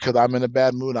own because I'm in a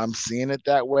bad mood. I'm seeing it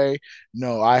that way.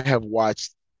 No, I have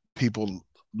watched people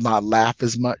not laugh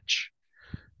as much.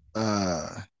 Uh,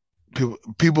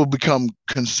 people become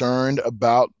concerned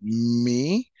about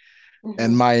me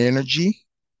and Hmm. my energy.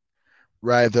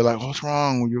 Right? They're like, "What's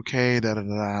wrong? Are you okay?" Da da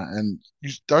da. And you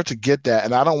start to get that.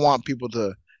 And I don't want people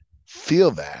to feel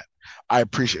that. I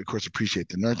appreciate, of course, appreciate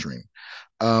the nurturing.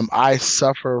 I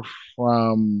suffer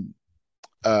from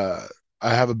uh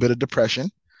I have a bit of depression,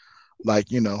 like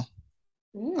 75%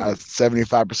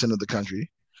 of the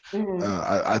country. Mm-hmm.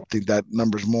 I think that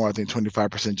number's more. I think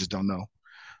 25% just don't know.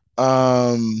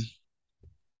 Um,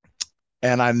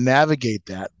 and I navigate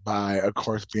that by, of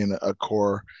course, being a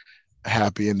core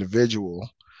happy individual.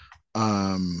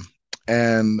 Um,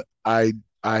 and I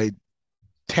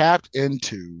tapped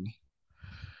into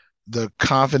the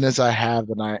confidence I have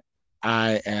that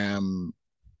I am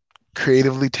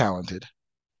creatively talented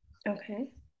Okay.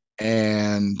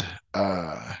 and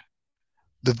that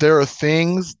there are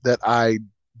things that I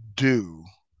do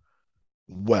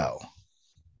well,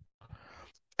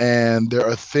 and there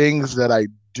are things that I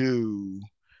do.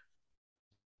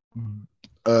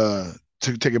 Uh,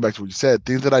 to take it back to what you said,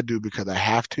 things that I do because I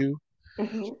have to,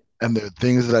 Mm-hmm. and there are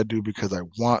things that I do because I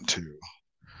want to,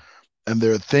 and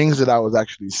there are things that I was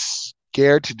actually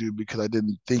scared to do because I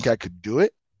didn't think I could do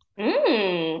it.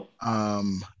 Mm.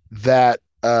 That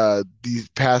these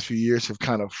past few years have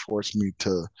kind of forced me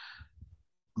to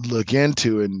look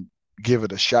into and give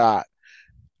it a shot.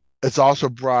 It's also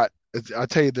brought. I'll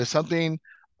tell you, there's something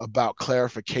about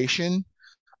clarification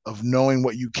of knowing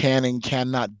what you can and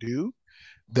cannot do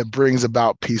that brings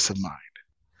about peace of mind.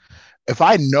 If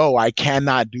I know I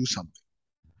cannot do something,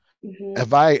 Mm-hmm.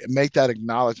 if I make that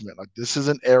acknowledgement, like this is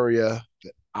an area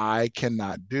that I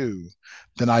cannot do,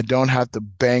 then I don't have to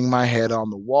bang my head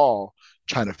on the wall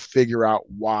trying to figure out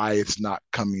why it's not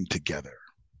coming together.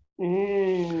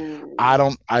 Mm.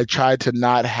 I try to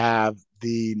not have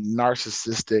the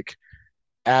narcissistic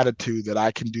attitude that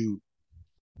I can do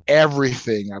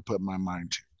everything I put my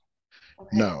mind to.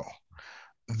 Okay. No,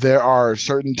 there are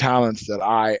certain talents that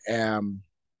I am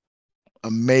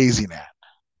amazing at,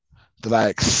 that I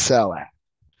excel at.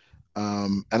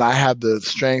 And I have the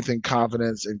strength and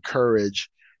confidence and courage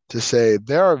to say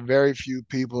there are very few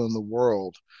people in the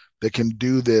world that can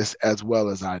do this as well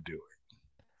as I do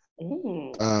it.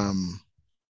 Mm.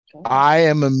 Okay. I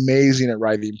am amazing at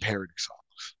writing parody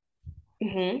songs.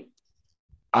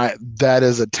 Mm-hmm. That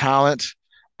is a talent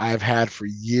I've had for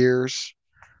years,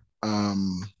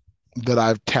 um, that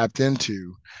I've tapped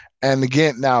into. And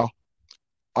again, now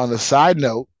on a side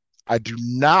note, I do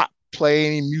not play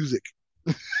any music.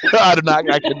 I do not.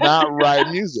 I cannot write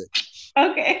music.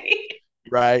 Okay.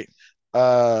 Right.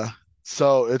 Uh,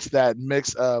 so it's that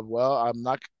mix of, well, I'm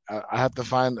not. I have to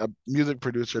find a music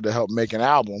producer to help make an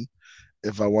album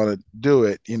if I want to do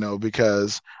it.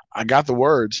 Because I got the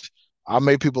words. I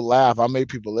made people laugh. I made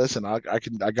people listen. I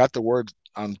can. I got the words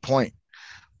on point.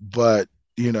 But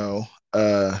you know,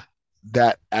 uh,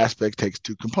 that aspect takes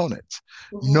two components.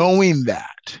 Mm-hmm. Knowing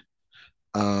that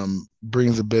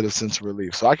brings a bit of sense of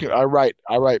relief. So I write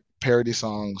parody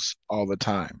songs all the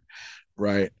time,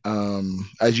 right?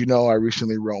 As you know, I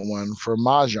recently wrote one for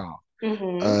Mahjong,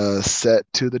 Mm-hmm. set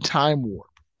to the Time Warp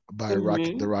by the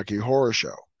Mm-hmm. Rocky Horror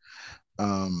Show.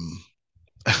 Um,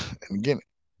 and again,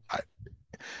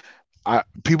 I,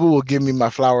 people will give me my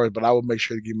flowers, but I will make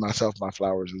sure to give myself my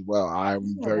flowers as well.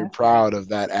 I'm Oh, very that's nice. proud of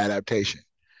that adaptation.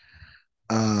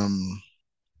 Um,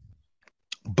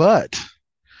 but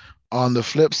on the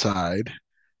flip side,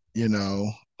 you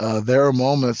know, there are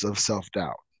moments of self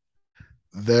doubt.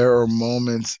 There are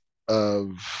moments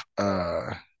of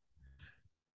uh,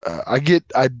 I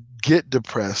get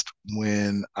depressed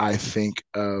when I think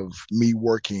of me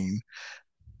working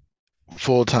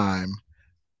full time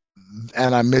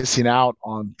and I'm missing out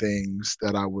on things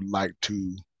that I would like to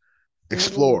Mm.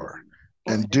 explore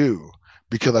and Okay. do,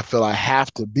 because I feel I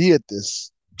have to be at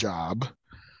this job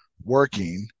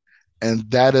working, and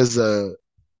that is a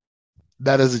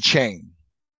chain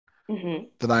Mm-hmm.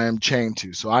 that I am chained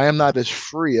to. So I am not as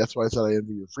free. That's why I said I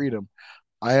envy your freedom.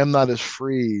 I am not as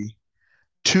free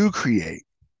to create,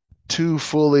 to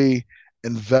fully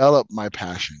envelop my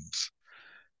passions,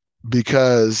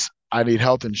 because I need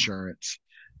health insurance.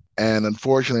 And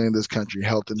unfortunately, in this country,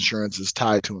 health insurance is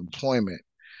tied to employment.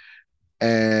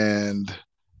 And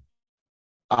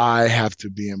I have to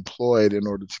be employed in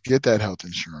order to get that health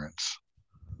insurance.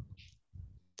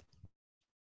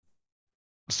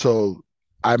 So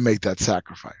I make that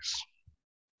sacrifice.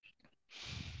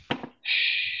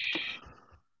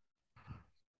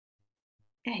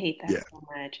 I hate that Yeah. so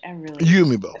much. I really You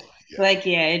and me both. Yeah. like.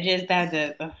 Yeah, it just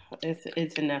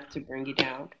it's enough to bring you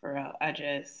down for real. I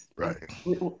just Right.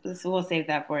 we'll save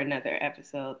that for another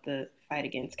episode, the fight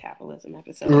against capitalism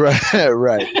episode. Right.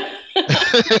 Right.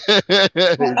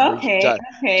 Okay, jot, jot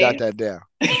okay. that down.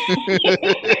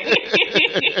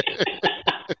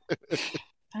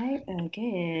 Fight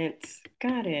against.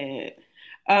 Got it.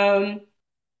 Um,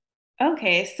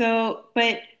 okay, so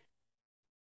but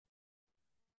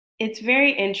it's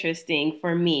very interesting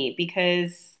for me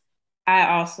because I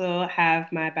also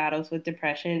have my battles with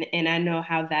depression and I know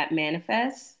how that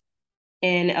manifests.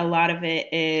 And a lot of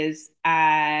it is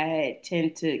I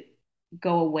tend to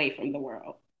go away from the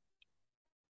world.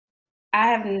 I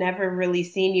have never really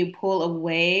seen you pull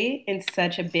away in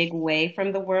such a big way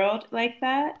from the world like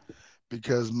that.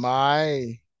 Because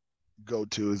my go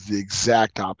to is the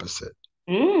exact opposite.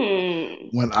 Mm.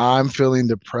 When I'm feeling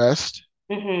depressed,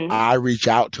 Mm-hmm. I reach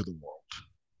out to the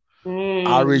world.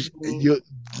 I reach Mm. you.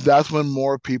 That's when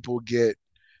more people get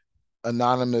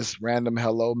anonymous random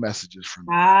hello messages from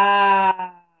me,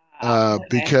 Ah, okay.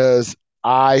 because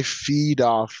I feed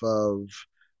off of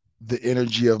the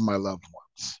energy of my loved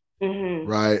ones, Mm-hmm.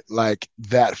 right? Like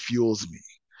that fuels me.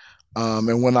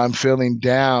 And when I'm feeling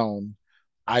down,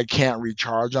 I can't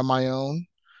recharge on my own,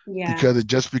 Yeah. because it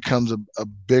just becomes a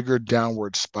bigger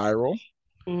downward spiral.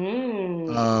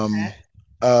 Mm. Um, Okay.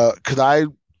 because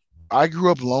I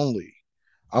grew up lonely.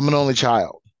 I'm an only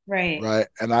child, Right. right?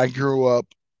 And I grew up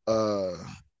uh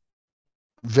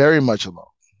very much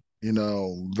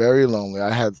alone, very lonely.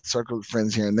 I had circle of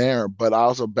friends here and there, but I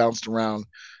also bounced around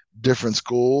different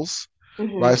schools, right?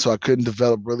 Mm-hmm. So I couldn't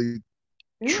develop really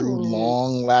true Mm.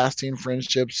 long lasting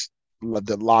friendships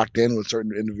that locked in with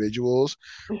certain individuals,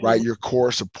 right? Mm-hmm. Your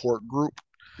core support group.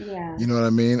 Yeah. You know what I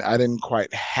mean? I didn't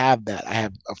quite have that. I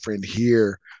have a friend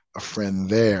here, a friend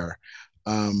there.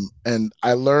 And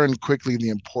I learned quickly the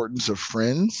importance of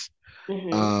friends.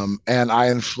 Mm-hmm. And I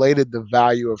inflated the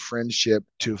value of friendship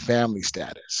to family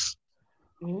status.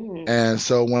 Mm. And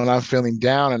so when I'm feeling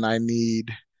down and I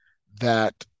need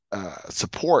that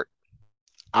support,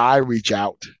 I reach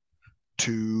out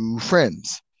to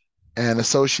friends and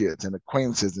associates and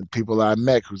acquaintances and people I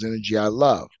met whose energy I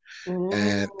love.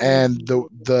 And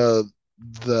the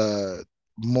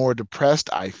more depressed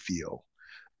I feel,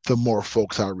 the more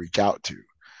folks I reach out to.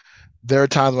 There are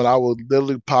times when I will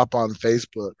literally pop on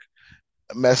Facebook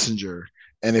Messenger,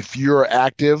 and if you're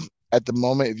active at the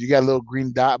moment, if you got a little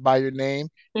green dot by your name,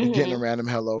 you're getting a Mm-hmm. random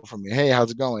hello from me. Hey,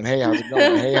 how's it going? Hey, how's it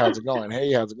going? Hey, how's it going?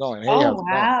 Hey, how's it going? Hey, Oh, how's it going?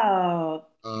 wow.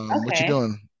 What you Okay.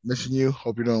 doing? Missing you.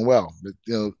 Hope you're doing well.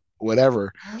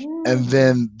 Whatever. And Oh.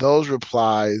 then those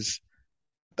replies,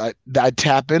 I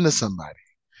tap into somebody,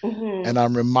 Mm-hmm. and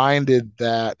I'm reminded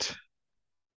that,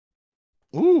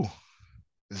 ooh,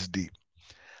 this is deep.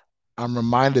 I'm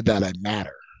reminded that I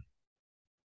matter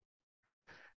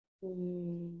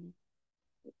Mm-hmm.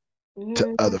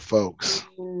 to other folks.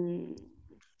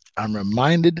 I'm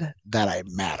reminded that I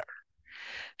matter,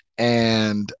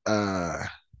 and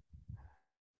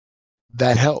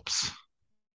that helps.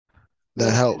 That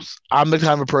Yeah. helps. I'm the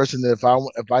kind of person that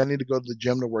if I need to go to the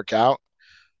gym to work out,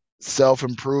 self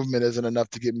improvement isn't enough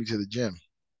to get me to the gym.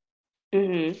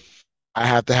 Mm-hmm. I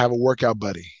have to have a workout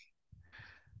buddy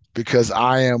because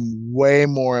I am way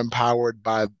more empowered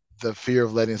by the fear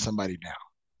of letting somebody down.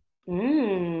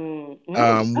 Mm. Mm.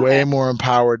 I'm way Okay. more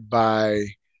empowered by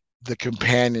the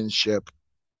companionship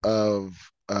of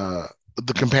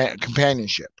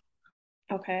companionship.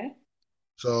 Okay.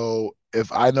 So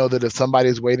if I know that if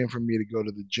somebody's waiting for me to go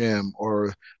to the gym,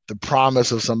 or the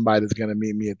promise of somebody's going to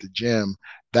meet me at the gym,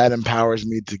 that empowers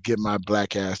me to get my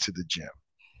black ass to the gym.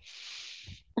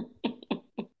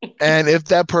 And if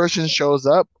that person shows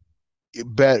up,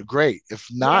 bet great. If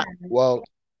Yeah. not, well,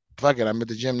 fuck it. I'm at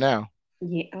the gym now.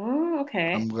 Yeah. Oh,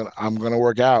 okay. I'm gonna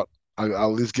work out. I'll at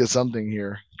least get something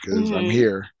here because I'm Mm-hmm.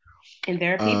 here. And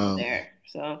there are people Um, there.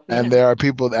 So, you and know. there are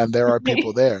people there.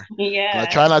 And I Yeah.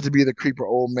 try not to be the creeper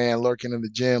old man lurking in the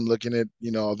gym, looking at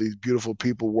all these beautiful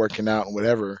people working out and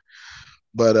whatever.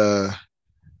 But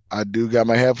I do got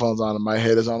my headphones on and my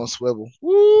head is on a swivel.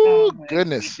 Oh Woo, my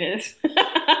goodness. goodness.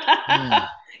 Hmm.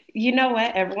 You know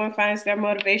what? Everyone finds their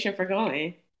motivation for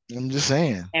going. I'm just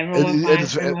saying. Everyone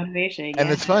finds their It, motivation. and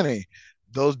Yeah. it's funny.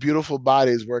 Those beautiful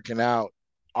bodies working out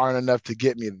aren't enough to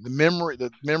get me. The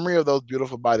memory of those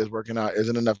beautiful bodies working out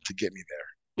isn't enough to get me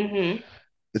there. Mm-hmm.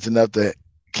 It's enough to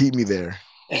keep me there.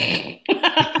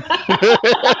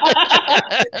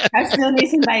 I still need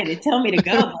somebody to tell me to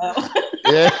go though.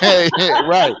 Yeah,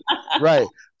 right, right.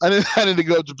 I need to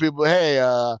go to people. Hey,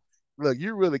 look,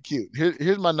 you're really cute.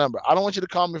 Here's my number. I don't want you to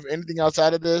call me for anything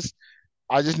outside of this.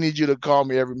 I just need you to call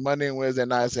me every Monday and Wednesday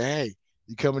night and say, hey,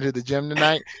 you coming to the gym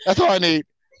tonight? That's all I need.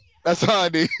 That's all I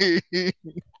need.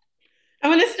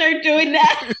 I'm gonna start doing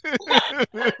that.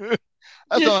 That's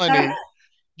all Just I need.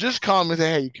 Just call me and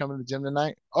say, hey, you coming to the gym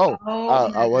tonight? Oh, oh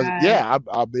I my was, God. yeah,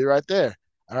 I'll be right there.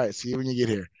 All right, see you when you get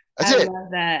here. That's I it. love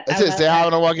that. That's I it. love Say hi that.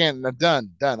 when I walk in. Done,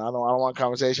 done. I don't want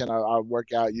conversation. I'll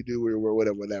work out. You do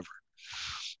whatever, whatever.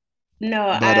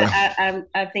 No, But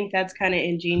I think that's kind of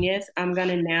ingenious. I'm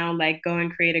gonna now like go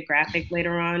and create a graphic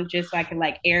later on just so I can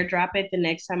like airdrop it the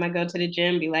next time I go to the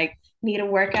gym, be like, need a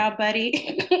workout,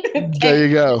 buddy? there Text you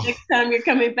me go. the next time you're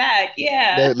coming back.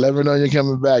 Yeah. Let me know you're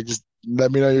coming back. Just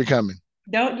let me know you're coming.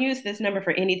 Don't use this number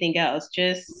for anything else.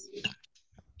 Just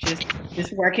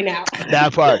just working out.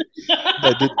 That part.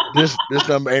 This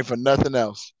number ain't for nothing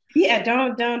else. Yeah,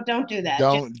 don't do that.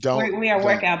 Just Don't we are don't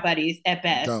workout buddies at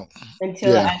best don't.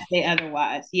 until Yeah. I say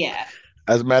otherwise. Yeah.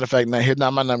 As a matter of fact, now here's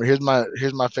not my number. Here's my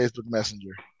Facebook Messenger.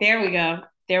 There we go.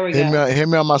 There we go. Hit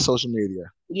me on my social media.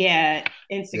 Yeah,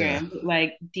 Yeah. Instagram,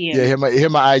 like Yeah, DM.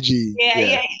 hit my IG. Yeah, Yeah.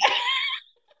 yeah.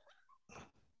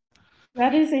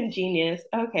 That is ingenious.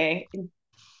 Okay.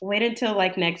 Wait until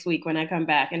like next week when I come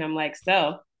back and I'm like,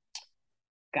 so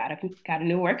got a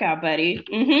new workout, buddy.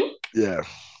 Mm-hmm. Yeah.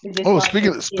 Is this Oh, why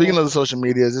speaking of the social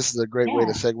medias, this is a great way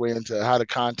to yeah. segue into how to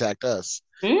contact us,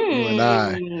 you and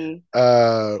I.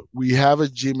 Mm. We have a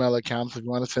Gmail account. So if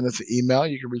you want to send us an email,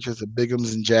 you can reach us at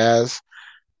Bigums and Jazz.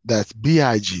 That's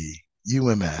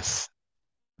BIGUMS,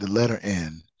 the letter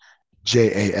N,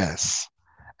 JAS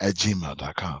at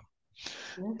gmail.com.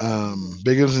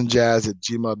 Bigums and Jazz at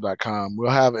gmail.com.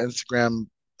 We'll have an Instagram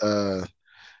uh,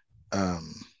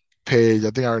 um, page.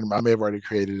 I may have already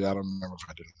created it. I don't remember if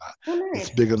I did or not. Oh, It's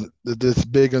nice.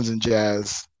 Bigums and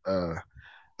Jazz. I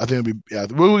think it'll be yeah.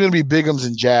 We're gonna be Bigums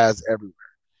and Jazz everywhere.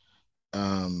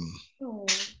 Um, Oh,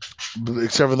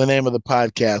 except for the name of the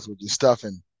podcast, which is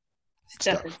Stuffing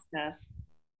stuff and Stuff. stuff.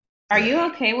 Are Yeah. you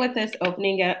okay with us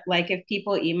opening up? Like, if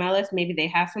people email us, maybe they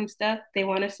have some stuff they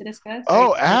want us to discuss. Are you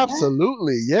Oh, okay with that?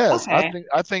 absolutely. Yes. I Okay. think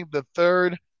I think the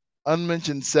third.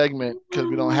 unmentioned segment, because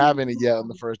we don't have any yet on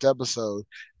the first episode,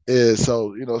 is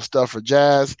so stuff for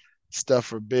Jazz, stuff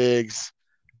for Biggs,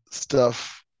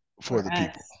 stuff for For the people.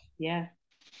 us. Yeah.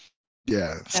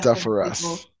 Yeah, Stuff stuff for the for us.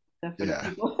 people. Stuff for the Yeah,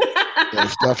 people. yeah,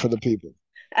 stuff for the people.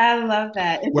 I love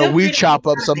that. And Where feel we free to be chop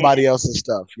up somebody anonymous. else's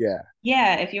stuff. Yeah,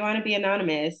 Yeah, if you want to be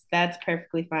anonymous, that's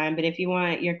perfectly fine. But if you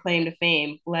want your claim to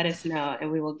fame, let us know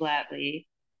and we will gladly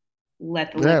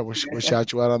let the yeah, we'll listeners.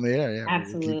 shout you out on the air. Yeah, we'll keep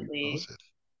you Absolutely. posted.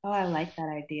 Oh, I like that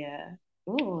idea.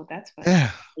 Oh, that's fun.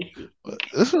 Yeah, Spicy. Okay.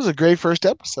 this was a great first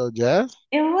episode, Jazz.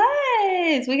 It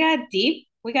was. We got deep.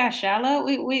 We got shallow.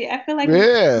 We I feel like we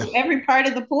Yeah. went through every part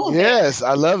of the pool there. Yes,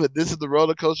 I love it. This is the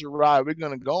roller coaster ride we're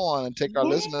going to go on and take our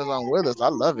listeners on Yeah. with us. I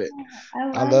love it. I I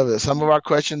love love it. Some of it. our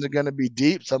questions are going to be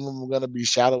deep. Some of them are going to be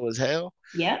shallow as hell.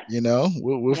 Yep.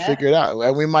 We'll Yep. figure it out,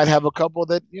 and we might have a couple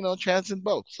that transcend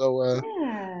both. So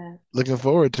Yeah. looking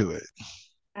forward to it.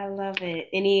 I love it.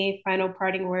 Any final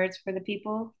parting words for the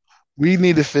people? We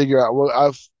need to figure out. Well,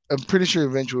 I'm pretty sure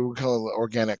eventually we'll call it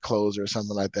organic close or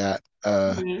something like that.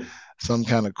 Mhm. Some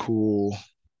kind of cool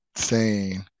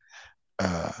saying.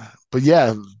 Uh, but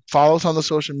yeah, follow us on the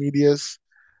social medias.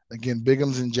 Again,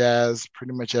 Bigums and Jazz,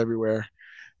 pretty much everywhere.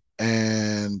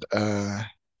 And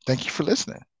thank you for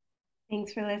listening.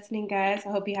 Thanks for listening, guys.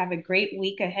 I hope you have a great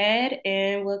week ahead,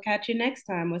 and we'll catch you next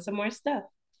time with some more stuff.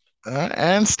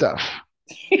 And stuff.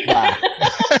 Bye.